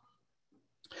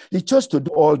 He chose to do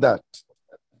all that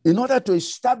in order to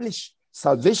establish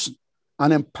salvation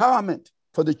and empowerment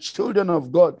for the children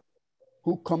of God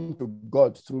who come to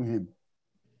God through him.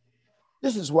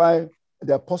 This is why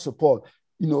the Apostle Paul,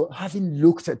 having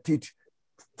looked at it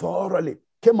thoroughly,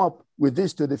 came up with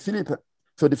this to the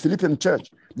Philippian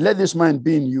church. Let this mind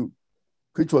be in you,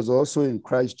 which was also in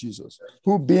Christ Jesus,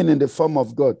 who being in the form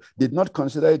of God, did not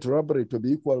consider it robbery to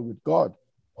be equal with God,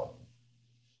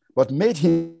 but made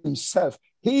himself.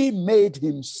 He made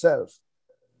himself.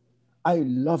 I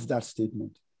love that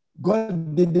statement.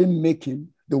 God didn't make him.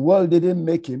 The world didn't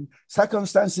make him.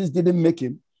 Circumstances didn't make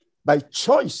him. By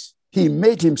choice, he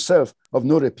made himself of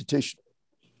no reputation,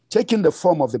 taking the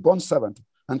form of the bondservant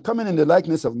and coming in the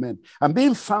likeness of men, and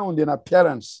being found in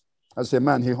appearance as a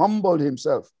man, he humbled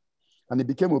himself, and he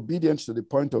became obedient to the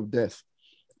point of death,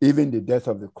 even the death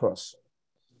of the cross.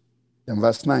 In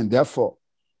verse 9, therefore,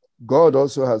 God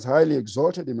also has highly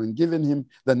exalted him and given him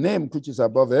the name which is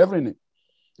above every name,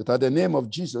 that at the name of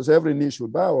Jesus every knee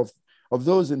should bow, of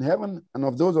those in heaven and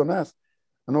of those on earth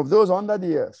and of those under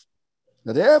the earth,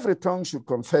 that every tongue should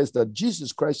confess that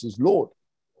Jesus Christ is Lord,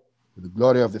 to the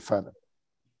glory of the Father.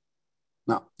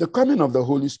 Now, the coming of the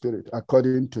Holy Spirit,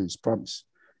 according to his promise,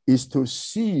 is to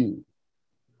seal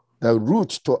the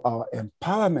route to our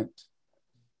empowerment.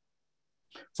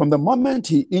 From the moment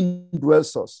he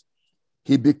indwells us,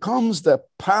 he becomes the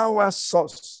power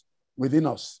source within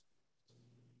us,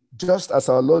 just as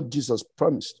our Lord Jesus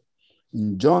promised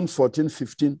in John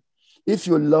 14:15. If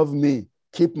you love me,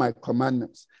 keep my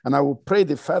commandments, and I will pray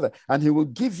the Father, and he will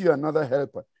give you another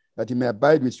helper, that he may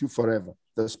abide with you forever,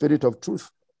 the Spirit of truth,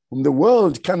 whom the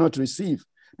world cannot receive,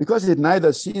 because it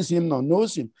neither sees him nor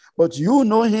knows him. But you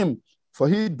know him, for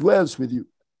he dwells with you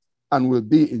and will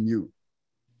be in you.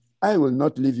 I will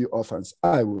not leave you orphans.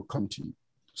 I will come to you.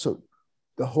 So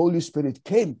the Holy Spirit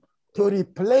came to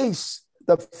replace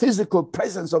the physical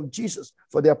presence of Jesus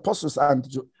for the apostles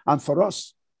and for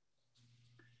us.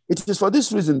 It is for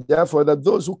this reason, therefore, that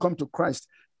those who come to Christ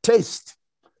taste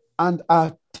and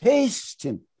are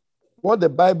tasting what the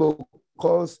Bible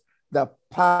calls the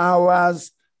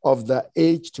powers of the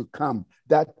age to come.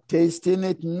 They're tasting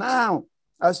it now,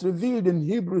 as revealed in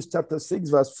Hebrews chapter 6,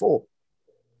 verse 4.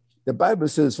 The Bible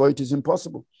says, for it is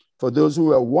impossible for those who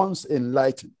were once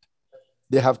enlightened.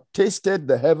 They have tasted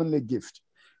the heavenly gift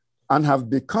and have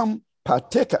become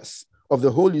partakers of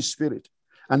the Holy Spirit.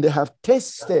 And they have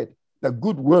tasted the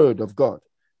good word of God.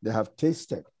 They have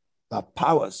tasted the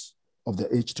powers of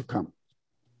the age to come.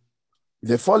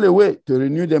 They fall away to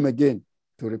renew them again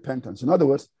to repentance. In other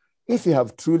words, if you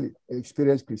have truly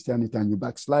experienced Christianity and you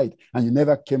backslide and you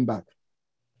never came back,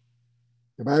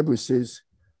 the Bible says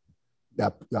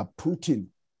that you are putting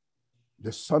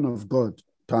the Son of God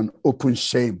to an open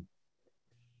shame.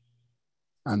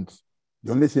 And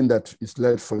the only thing that is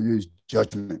left for you is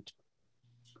judgment.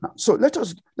 Now, so let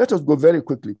us go very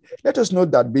quickly. Let us know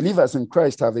that believers in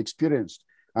Christ have experienced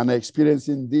and are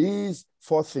experiencing these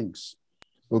four things.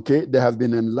 Okay, they have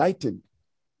been enlightened,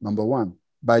 number one,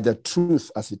 by the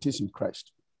truth as it is in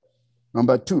Christ.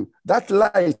 Number two, that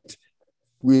light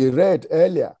we read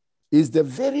earlier is the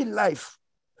very life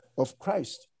of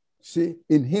Christ. See,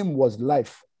 in him was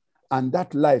life, and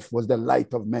that life was the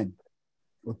light of men.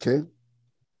 Okay?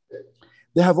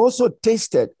 They have also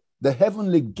tasted the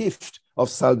heavenly gift of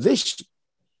salvation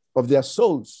of their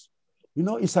souls. You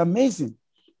know, it's amazing.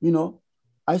 You know,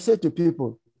 I say to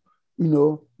people, you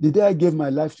know, the day I gave my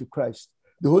life to Christ,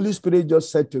 the Holy Spirit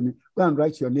just said to me, go and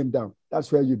write your name down.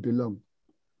 That's where you belong.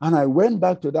 And I went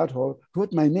back to that hall,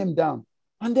 wrote my name down,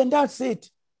 and then that's it.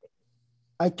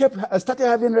 I started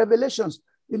having revelations,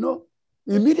 you know,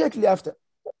 immediately after,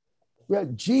 where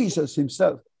Jesus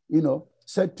himself, you know,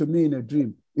 said to me in a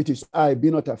dream, it is I,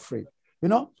 be not afraid. You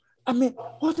know, I mean,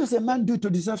 what does a man do to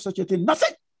deserve such a thing?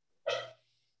 Nothing.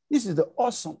 This is the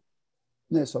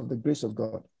awesomeness of the grace of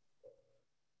God.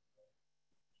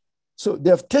 So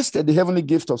they have tested the heavenly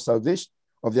gift of salvation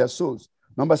of their souls.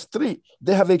 Number three,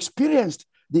 they have experienced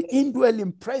the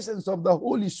indwelling presence of the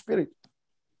Holy Spirit.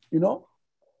 You know,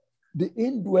 the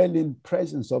indwelling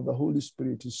presence of the Holy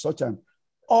Spirit is such an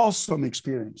awesome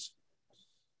experience,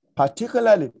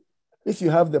 particularly if you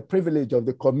have the privilege of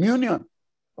the communion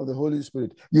of the Holy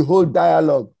Spirit. You hold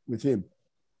dialogue with him,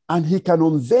 and he can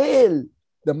unveil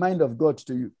the mind of God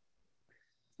to you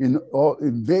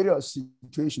in various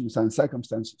situations and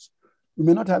circumstances. You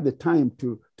may not have the time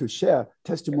to share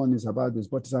testimonies about this,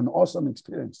 but it's an awesome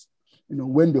experience, you know,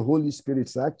 when the Holy Spirit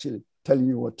is actually telling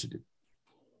you what to do.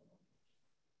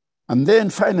 And then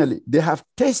finally, they have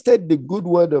tasted the good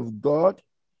word of God,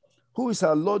 who is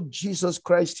our Lord Jesus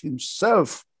Christ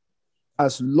himself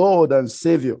as Lord and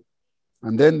Savior.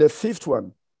 And then the fifth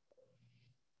one,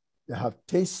 they have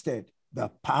tasted the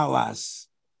powers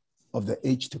of the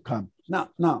age to come. Now,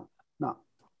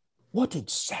 what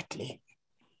exactly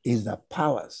is the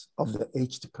powers of the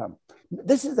age to come?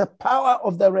 This is the power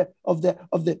of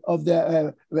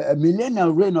the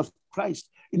millennial reign of Christ.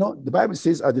 You know, the Bible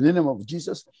says, at the name of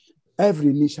Jesus,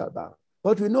 every knee shall bow.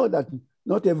 But we know that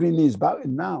not every knee is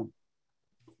bowing now.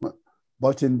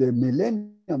 But in the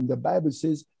millennium, the Bible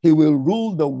says he will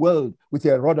rule the world with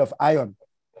a rod of iron.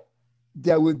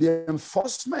 There will be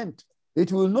enforcement.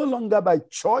 It will no longer by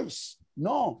choice.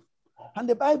 No. And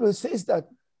the Bible says that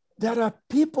there are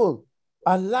people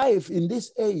alive in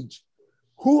this age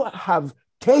who have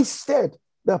tasted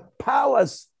the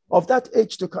powers of that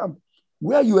age to come,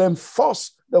 where you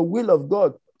enforce the will of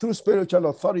God through spiritual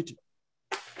authority.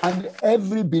 And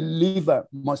every believer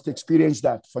must experience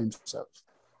that for himself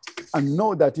and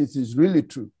know that it is really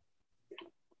true,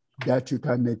 that you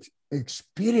can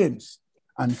experience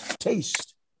and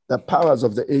taste the powers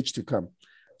of the age to come.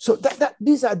 So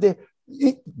these are the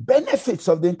benefits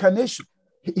of the incarnation.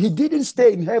 He didn't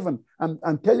stay in heaven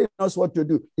and telling us what to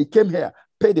do. He came here,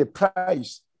 paid a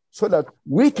price so that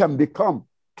we can become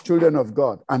children of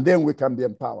God, and then we can be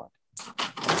empowered.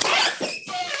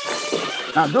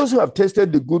 Now, those who have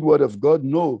tasted the good word of God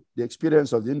know the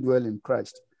experience of the indwelling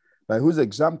Christ, by whose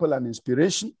example and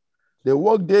inspiration they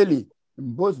walk daily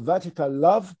in both vertical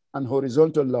love and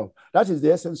horizontal love. That is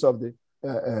the essence of the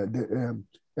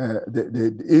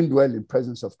indwelling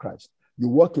presence of Christ. You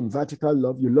walk in vertical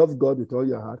love, you love God with all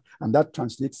your heart, and that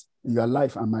translates in your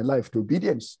life and my life to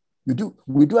obedience. We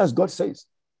do as God says.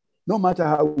 No matter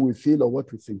how we feel or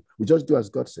what we think, we just do as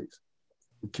God says.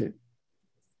 Okay.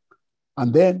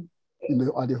 And then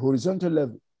at the horizontal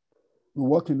level, we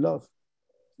walk in love.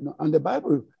 You know, and the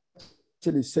Bible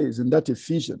actually says in that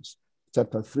Ephesians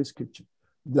chapter 3 scripture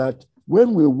that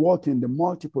when we walk in the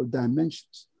multiple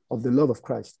dimensions of the love of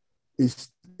Christ, is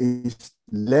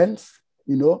length,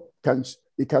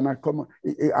 it can accommodate,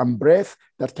 and breadth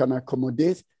that can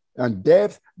accommodate, and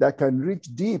depth that can reach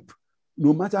deep,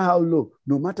 no matter how low,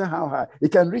 no matter how high.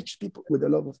 It can reach people with the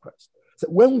love of Christ. So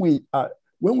when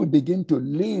we begin to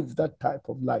live that type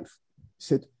of life,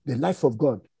 said the life of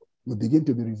God will begin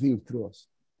to be revealed through us.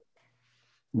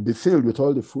 We'll be filled with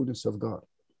all the fullness of God.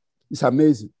 It's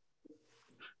amazing,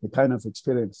 the kind of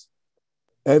experience.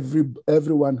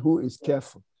 Everyone who is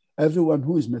careful, everyone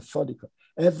who is methodical,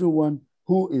 everyone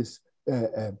who is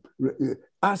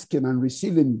asking and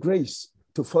receiving grace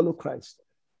to follow Christ,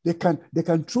 they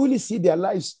can truly see their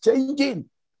lives changing,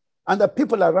 and the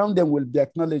people around them will be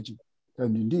acknowledging,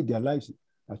 and indeed their lives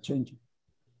are changing.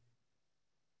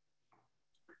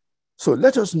 So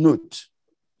let us note,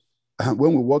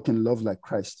 when we walk in love like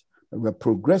Christ, that we are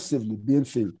progressively being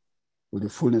filled with the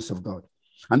fullness of God.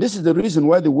 And this is the reason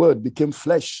why the Word became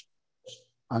flesh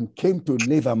and came to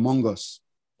live among us.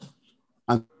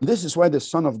 And this is why the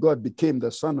Son of God became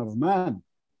the Son of Man,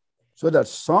 so that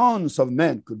sons of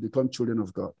men could become children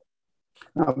of God.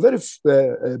 Now, very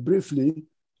briefly,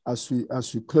 as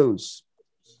we close,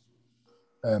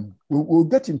 we'll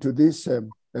get into this a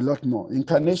lot more.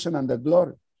 Incarnation and the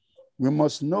glory. We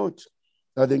must note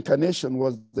that the incarnation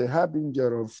was the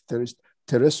harbinger of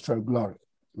terrestrial glory.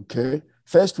 Okay?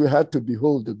 First, we had to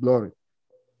behold the glory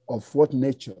of what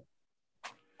nature.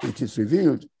 It is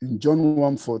revealed in John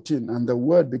 1:14, and the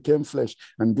Word became flesh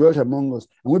and dwelt among us,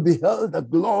 and we beheld the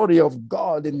glory of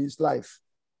God in his life,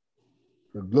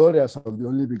 the glory as of the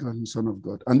only begotten Son of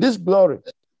God. And this glory,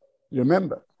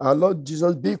 remember, our Lord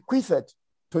Jesus bequeathed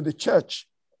to the church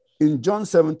in John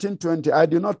 17:20. I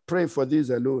do not pray for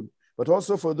these alone, but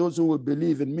also for those who will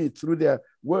believe in me through their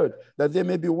word, that they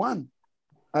may be one.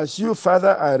 As you, Father,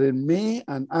 are in me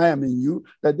and I am in you,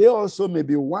 that they also may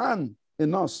be one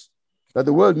in us, that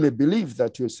the world may believe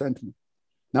that you sent me.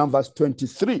 Now, verse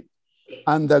 23,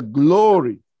 and the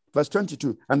glory, verse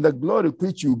 22, and the glory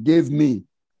which you gave me,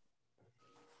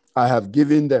 I have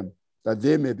given them, that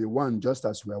they may be one just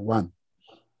as we are one.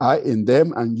 I in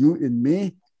them and you in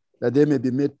me, that they may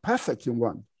be made perfect in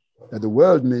one, that the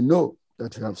world may know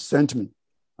that you have sent me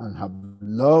and have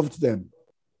loved them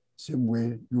same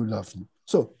way you love me.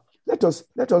 So let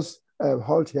us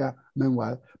halt here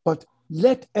meanwhile, but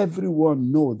let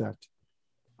everyone know that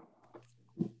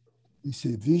it's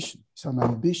a vision, it's an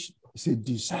ambition, it's a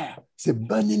desire, it's a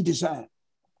burning desire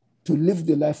to live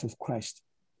the life of Christ.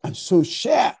 And so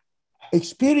share,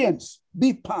 experience,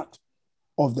 be part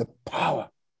of the power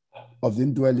of the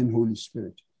indwelling Holy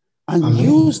Spirit. And Amen.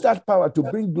 Use that power to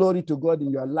bring glory to God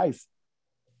in your life.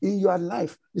 In your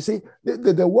life. You see,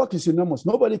 the work is enormous.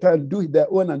 Nobody can do their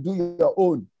own and do your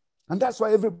own. And that's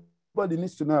why everybody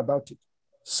needs to know about it.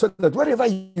 So that wherever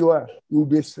you are, you will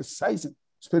be exercising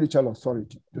spiritual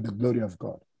authority to the glory of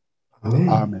God. Amen.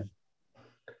 Amen.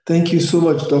 Thank you so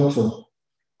much, Doctor.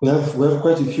 We have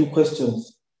quite a few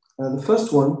questions. The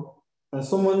first one,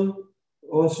 someone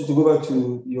wants you to go back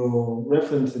to your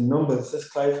reference in Numbers. It says,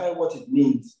 clarify what it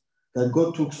means that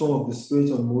God took some of the Spirit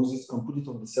on Moses and put it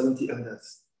on the 70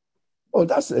 elders. Oh,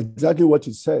 that's exactly what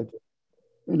he said.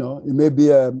 You know, it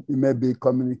may be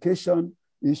communication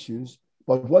issues,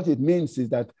 but what it means is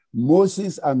that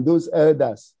Moses and those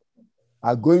elders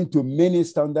are going to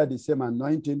minister under the same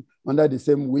anointing, under the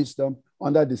same wisdom,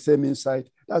 under the same insight.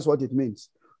 That's what it means.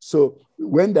 So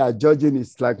when they are judging,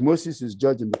 it's like Moses is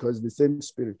judging because it's the same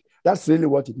spirit. That's really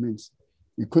what it means.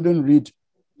 You couldn't read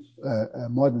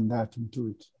more than that into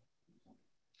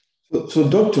it. So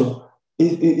Doctor,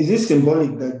 is it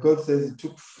symbolic that God says he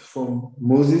took from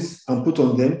Moses and put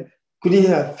on them? Couldn't he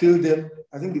have filled them?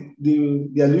 I think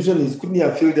the allusion is, couldn't he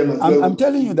have filled them as well? I'm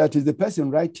telling you that is the person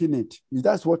writing it.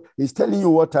 That's what he's telling you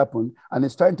what happened, and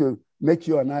he's trying to make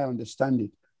you and I understand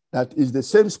it. That is the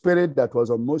same spirit that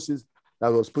was on Moses that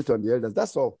was put on the elders.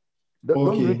 That's all.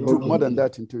 Don't read more than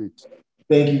that into it.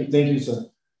 Thank you, sir.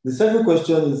 The second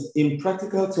question is, in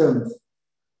practical terms,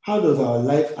 how does our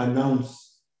life announce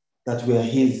that we are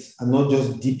his and not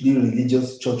just deeply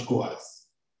religious churchgoers?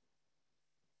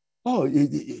 Oh,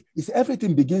 it's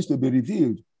everything begins to be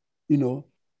revealed, you know,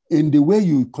 in the way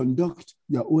you conduct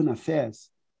your own affairs.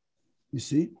 You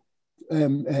see, a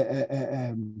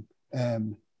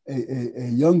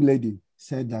young lady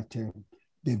said that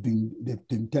they've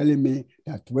been telling me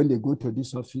that when they go to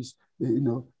this office,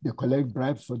 they collect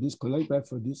bribes for this, collect bribes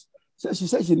for this. So she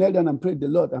said she knelt down and prayed the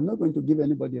Lord, I'm not going to give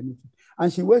anybody anything.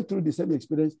 And she went through the same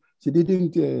experience. She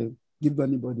didn't give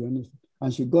anybody anything.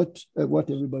 And she got what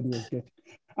everybody was getting.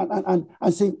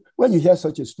 And see, when you hear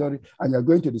such a story and you're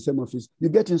going to the same office, you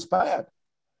get inspired.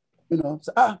 You know,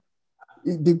 so,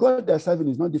 The God they're serving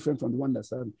is not different from the one they're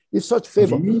serving. If such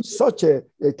favor, such a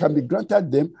can be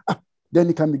granted them, then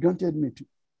it can be granted me too.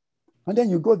 And then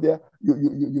you go there,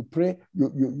 you pray,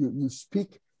 you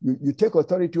speak, you take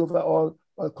authority over all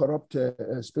corrupt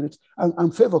spirits,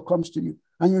 and favor comes to you.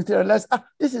 And you realize,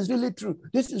 this is really true.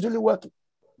 This is really working.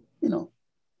 You know.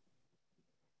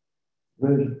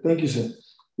 Very good. Thank you, sir.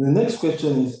 The next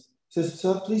question is,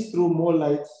 sir, please throw more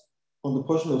light on the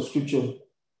portion of scripture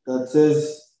that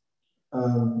says,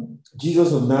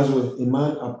 Jesus of Nazareth, a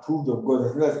man approved of God. I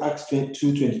think that's Acts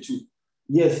 2:22.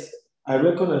 Yes, I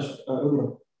recognize.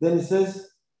 Then it says,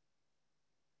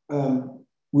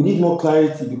 we need more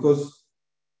clarity because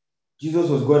Jesus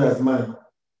was God as man.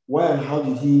 Why and how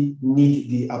did he need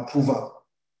the approval?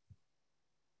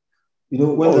 You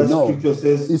know, when scripture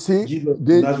says, you see, Jesus of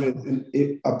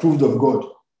Nazareth approved of God.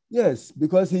 Yes,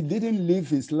 because he didn't live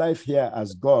his life here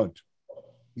as God.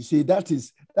 You see, that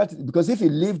is because if he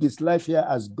lived his life here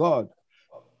as God,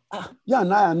 you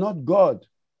and I are not God.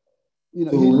 You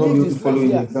know, so he we'll lived not be his able to follow life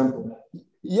here. his example.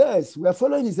 Yes, we are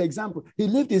following his example. He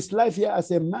lived his life here as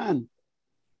a man.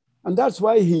 And that's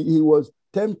why he was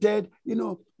tempted, you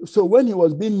know. So when he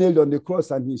was being nailed on the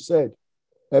cross and he said,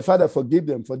 Father, forgive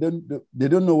them, for they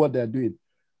don't know what they're doing.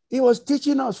 He was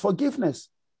teaching us forgiveness,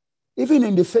 even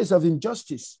in the face of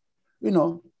injustice. You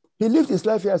know, he lived his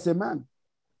life here as a man.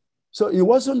 So it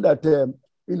wasn't that,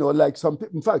 you know, like some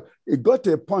people, in fact, it got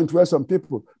to a point where some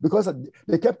people, because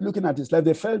they kept looking at his life,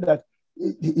 they felt that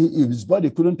his body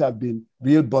couldn't have been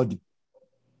real body.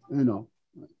 You know,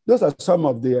 those are some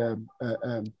of the,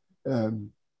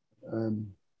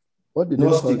 what did Gnostics. they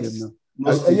call them now?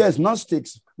 Gnostics. Yes,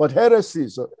 Gnostics, but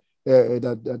heresies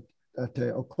that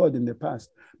occurred in the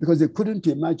past because they couldn't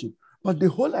imagine. But the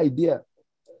whole idea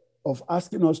of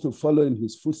asking us to follow in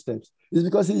his footsteps is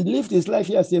because he lived his life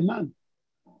here as a man,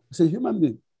 as a human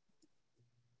being.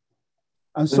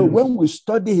 And so when we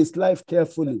study his life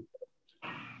carefully,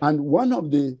 and one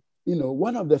of the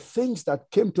things that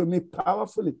came to me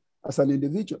powerfully as an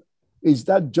individual is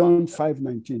that John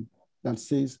 5:19 that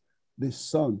says the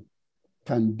Son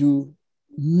can do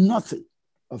nothing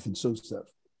of his own self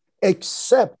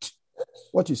except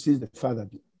what he sees the Father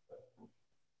do.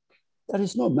 There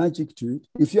is no magic to it.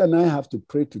 If you and I have to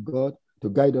pray to God to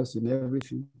guide us in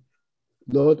everything,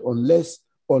 Lord, unless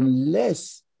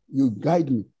you guide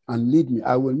me and lead me,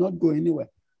 I will not go anywhere.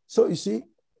 So you see,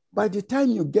 by the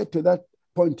time you get to that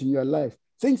point in your life,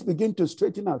 things begin to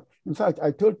straighten out. In fact,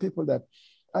 I tell people that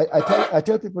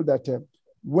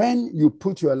when you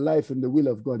put your life in the will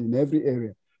of God in every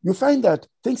area, you find that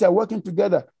things are working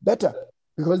together better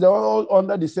because they're all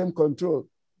under the same control.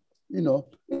 You know,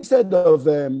 instead of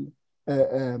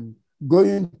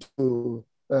going to,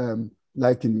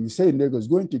 like you say in Lagos,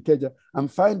 going to Ikeja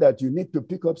and find that you need to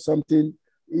pick up something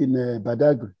in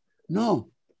Badagry. No,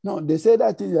 they say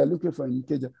that thing you're looking for in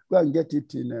Ikeja, go and get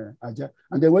it in Aja.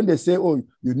 And then when they say, oh,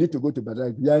 you need to go to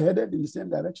Badagry, you are headed in the same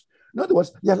direction. In other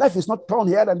words, your life is not torn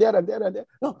here and there and there and there.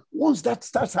 No, once that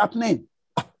starts happening,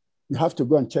 you have to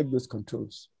go and check those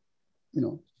controls, you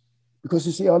know, because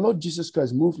you see, our Lord Jesus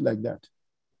Christ moved like that,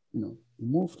 you know, he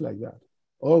moved like that,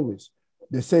 always.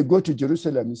 They say, go to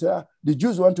Jerusalem. He said, the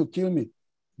Jews want to kill me.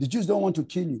 The Jews don't want to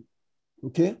kill you,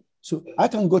 okay? So I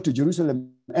can go to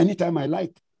Jerusalem anytime I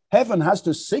like. Heaven has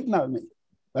to signal me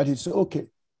that it's okay.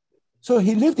 So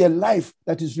he lived a life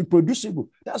that is reproducible.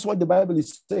 That's what the Bible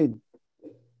is saying.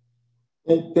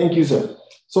 Thank you, sir.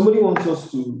 Somebody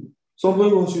wants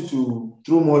you to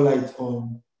throw more light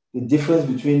on the difference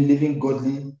between living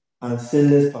godly and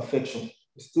sinless perfection.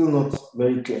 It's still not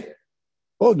very clear.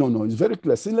 Oh, no, it's very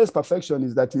clear. Sinless perfection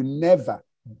is that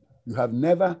you have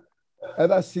never,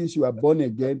 ever since you are born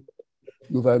again,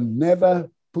 you have never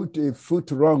put a foot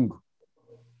wrong.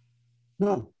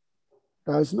 No,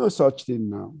 there is no such thing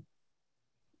now.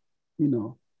 You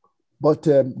know, but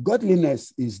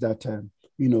godliness is that,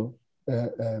 you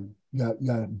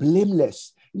are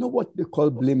blameless. You know what they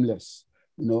call blameless?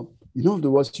 You know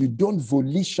the words, you don't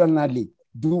volitionally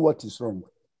do what is wrong.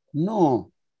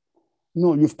 No,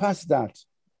 you've passed that.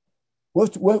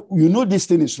 Well, you know this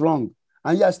thing is wrong,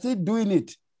 and you are still doing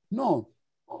it. No,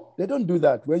 they don't do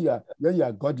that when you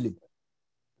are godly.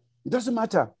 It doesn't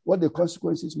matter what the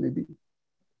consequences may be.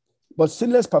 But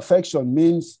sinless perfection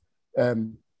means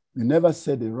you never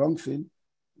said the wrong thing,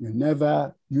 you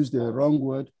never used the wrong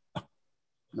word.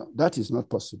 No, that is not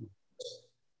possible.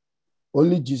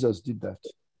 Only Jesus did that.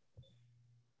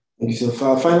 Thank you, sir. For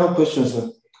our final question,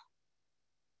 sir.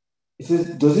 It says,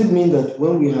 does it mean that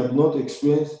when we have not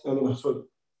experienced,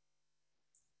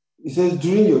 it says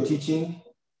during your teaching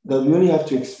that we only have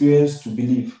to experience to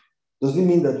believe. Does it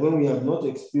mean that when we have not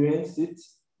experienced it,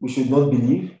 we should not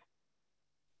believe?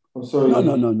 I'm sorry.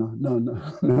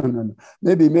 No.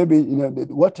 Maybe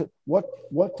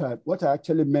what I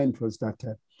actually meant was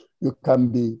that you can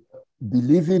be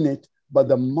believing it, but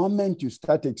the moment you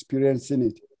start experiencing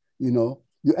it,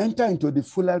 you enter into the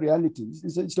fuller reality.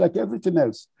 It's like everything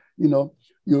else. You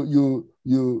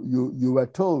were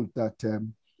told that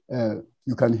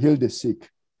you can heal the sick.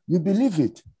 You believe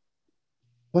it,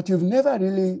 but you've never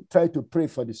really tried to pray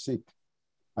for the sick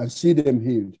and see them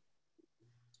healed.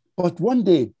 But one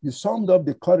day you summoned up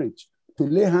the courage to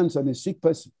lay hands on a sick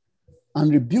person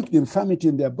and rebuke the infirmity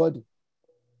in their body.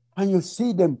 And you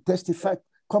see them testify,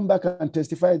 come back and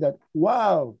testify that,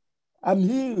 wow, I'm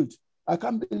healed. I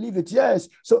can't believe it. Yes.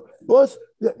 So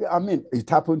it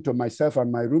happened to myself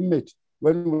and my roommate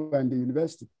when we were in the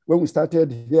university, when we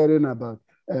started hearing about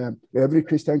every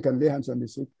Christian can lay hands on the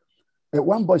sick.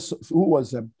 One boy who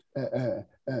was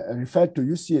referred to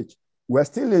UCH, we're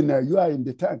still in UI in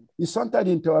the time. He sauntered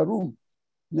into a room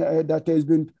that has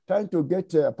been trying to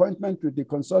get an appointment with the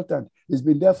consultant. He's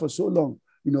been there for so long.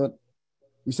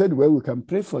 He said, well, we can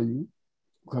pray for you.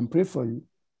 We can pray for you.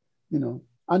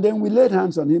 And then we laid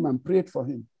hands on him and prayed for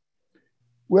him.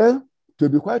 Well, to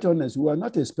be quite honest, we were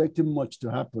not expecting much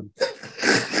to happen.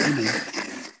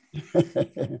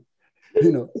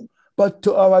 But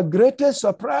to our greatest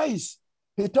surprise,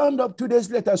 he turned up 2 days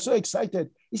later, so excited.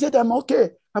 He said, I'm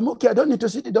okay. I don't need to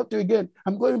see the doctor again.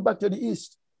 I'm going back to the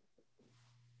East.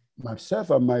 Myself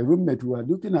and my roommate were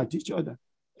looking at each other.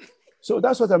 So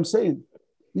that's what I'm saying.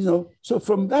 So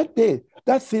from that day,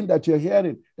 that thing that you're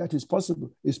hearing that is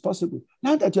possible.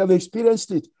 Now that you have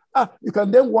experienced it, you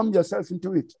can then warm yourself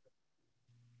into it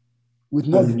with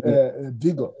more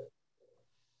vigor.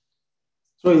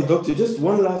 Sorry, doctor, just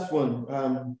one last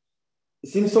one. It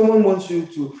seems someone wants you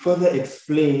to further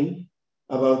explain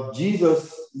about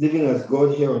Jesus living as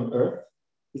God here on earth.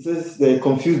 It says they're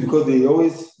confused because they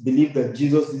always believe that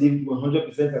Jesus lived 100%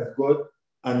 as God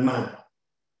and man.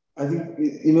 I think,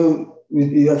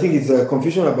 I think it's a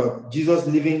confusion about Jesus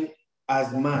living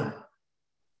as man,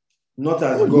 not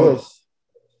as God.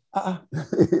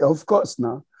 Yes. Of course,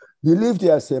 now. He lived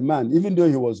as a man, even though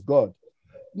he was God.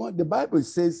 The Bible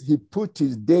says he put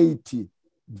his deity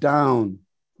down.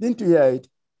 Didn't you hear it?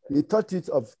 He thought it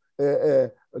of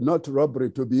not robbery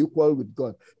to be equal with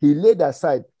God. He laid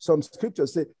aside, some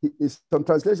scriptures say, some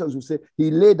translations will say, he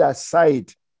laid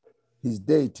aside his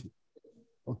deity.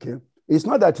 Okay? It's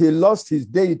not that he lost his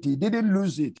deity. He didn't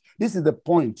lose it. This is the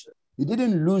point. He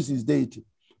didn't lose his deity,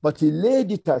 but he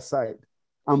laid it aside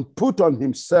and put on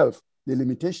himself the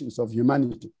limitations of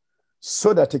humanity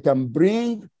so that he can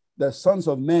bring the sons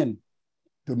of men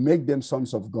to make them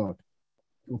sons of God.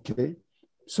 Okay?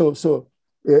 So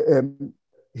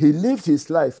he lived his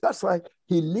life. That's why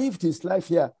he lived his life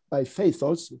here by faith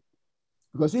also.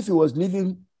 Because if he was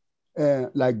living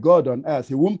like God on earth,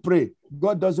 he won't pray.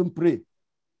 God doesn't pray.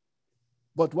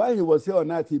 But while he was here on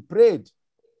earth, he prayed.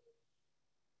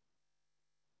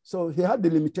 So he had the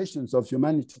limitations of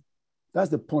humanity. That's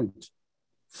the point.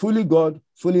 Fully God,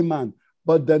 fully man.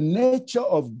 But the nature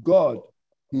of God,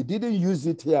 he didn't use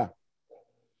it here.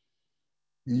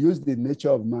 He used the nature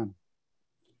of man.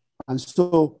 And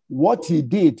so what he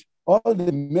did, all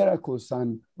the miracles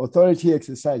and authority he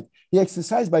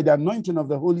exercised by the anointing of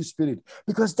the Holy Spirit,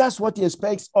 because that's what he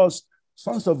expects us,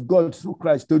 sons of God through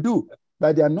Christ, to do,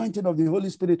 by the anointing of the Holy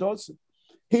Spirit also.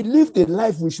 He lived the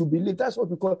life we should believe. That's what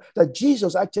we call, that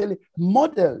Jesus actually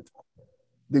modeled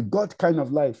the God kind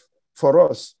of life for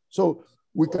us. So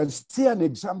we can see an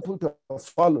example to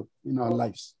follow in our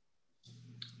lives.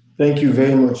 Thank you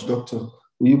very much, Doctor.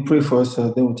 Will you pray for us?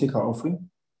 Then we'll take our offering.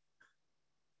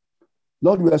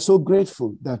 Lord, we are so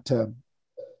grateful that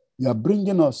you are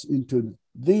bringing us into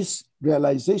this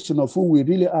realization of who we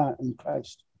really are in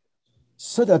Christ,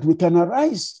 so that we can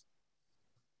arise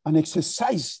and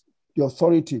exercise the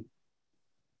authority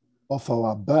of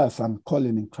our birth and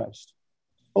calling in Christ.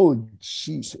 Oh,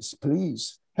 Jesus,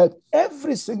 please help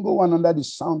every single one under the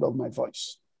sound of my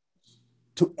voice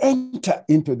to enter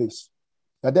into this,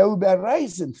 that there will be a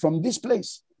rising from this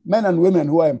place, men and women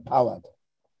who are empowered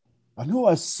and who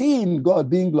are seeing God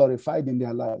being glorified in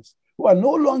their lives, who are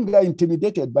no longer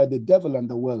intimidated by the devil and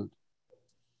the world,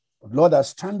 but Lord, are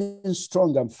standing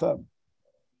strong and firm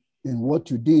in what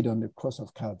you did on the cross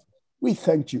of Calvary. We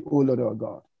thank you, O Lord our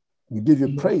God. We give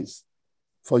you praise,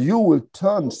 for you will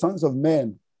turn sons of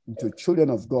men into children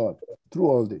of God through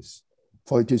all this.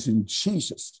 For it is in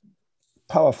Jesus'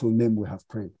 powerful name we have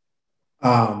prayed.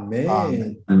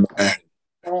 Amen.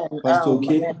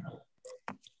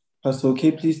 Pastor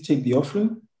OK, please take the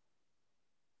offering.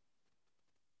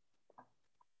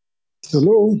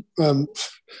 Hello.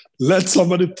 Let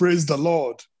somebody praise the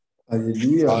Lord.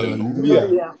 Hallelujah.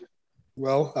 Hallelujah.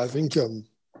 Well, I think,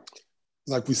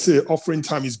 like we say, offering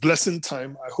time is blessing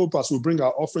time. I hope as we bring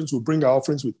our offerings, we'll bring our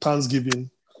offerings with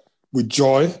thanksgiving, with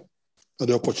joy, and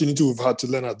the opportunity we've had to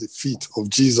learn at the feet of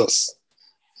Jesus.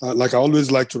 Like I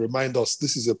always like to remind us,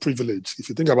 this is a privilege. If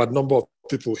you think about the number of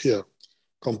people here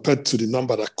compared to the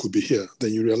number that could be here,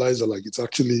 then you realize that like it's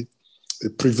actually a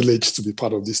privilege to be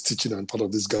part of this teaching and part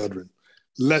of this gathering.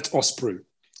 Let us pray.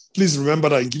 Please remember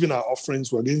that in giving our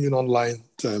offerings, we're giving online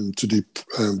to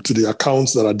the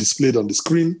accounts that are displayed on the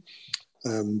screen.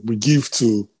 We give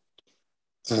to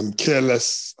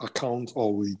Careless account,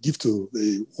 or we give to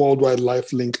the Worldwide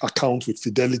Life Link account with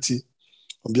Fidelity.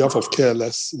 On behalf of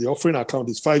Careless, the offering account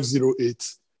is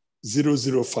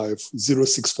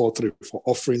 508-005-0643 for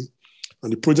offering.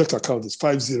 And the project account is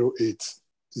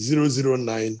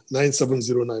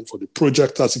 508-009-9709 for the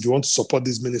project. That's if you want to support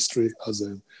this ministry as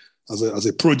a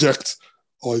project,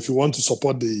 or if you want to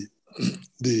support the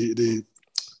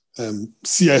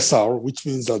CSR, which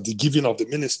means that the giving of the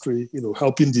ministry,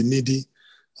 helping the needy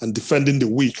and defending the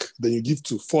weak, then you give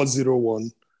to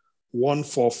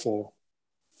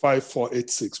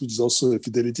 401-144-5486, which is also a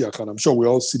Fidelity account. I'm sure we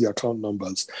all see the account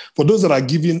numbers. For those that are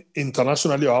giving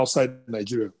internationally or outside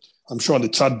Nigeria, I'm sure on the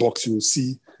chat box you will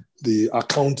see the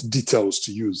account details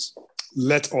to use.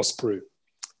 Let us pray.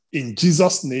 In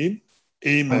Jesus' name,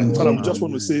 amen. Father, we just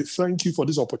want to say thank you for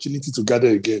this opportunity to gather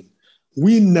again.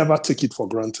 We never take it for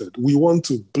granted. We want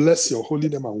to bless your holy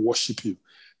name and worship you.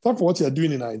 Thank for what you're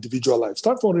doing in our individual lives.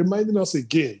 Thank for reminding us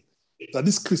again that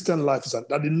this Christian life that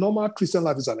the normal Christian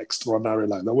life is an extraordinary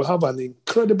life. That we'll have an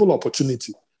incredible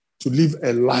opportunity to live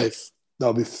a life that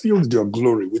will be filled with your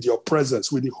glory, with your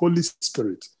presence, with the Holy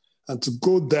Spirit, and to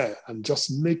go there and just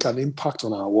make an impact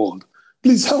on our world.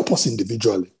 Please help us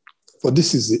individually, for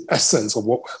this is the essence of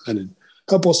what we're learning.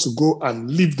 Help us to go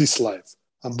and live this life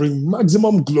and bring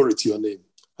maximum glory to your name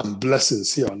and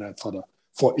blessings here on earth, Father.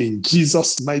 For in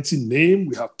Jesus' mighty name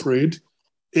we have prayed.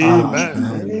 Amen.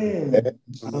 Amen.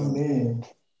 Amen.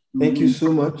 Thank you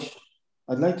so much.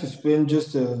 I'd like to spend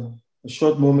just a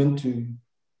short moment to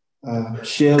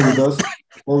share with us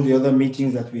all the other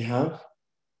meetings that we have.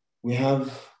 We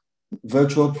have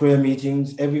virtual prayer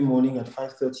meetings every morning at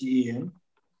 5:30 a.m.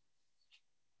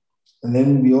 And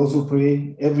then we also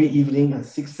pray every evening at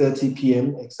 6:30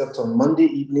 p.m., except on Monday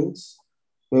evenings,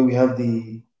 where we have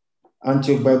the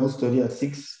Antioch Bible study at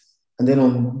 6. And then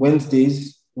on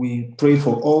Wednesdays, we pray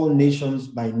for all nations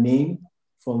by name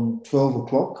from 12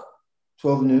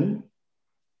 noon.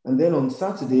 And then on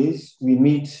Saturdays, we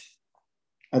meet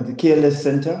at the KLS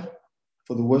Center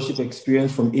for the worship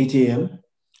experience from 8 a.m.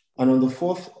 And on the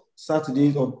fourth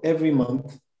Saturdays of every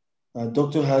month,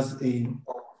 Doctor has a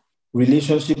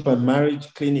relationship and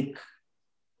marriage clinic,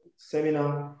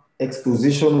 seminar,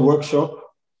 exposition, workshop,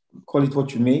 call it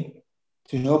what you may,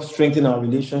 to help strengthen our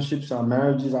relationships, our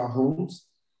marriages, our homes.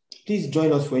 Please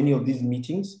join us for any of these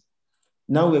meetings.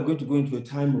 Now we're going to go into a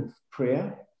time of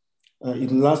prayer.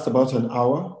 It'll last about an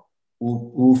hour.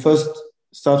 We'll first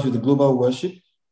start with the global worship.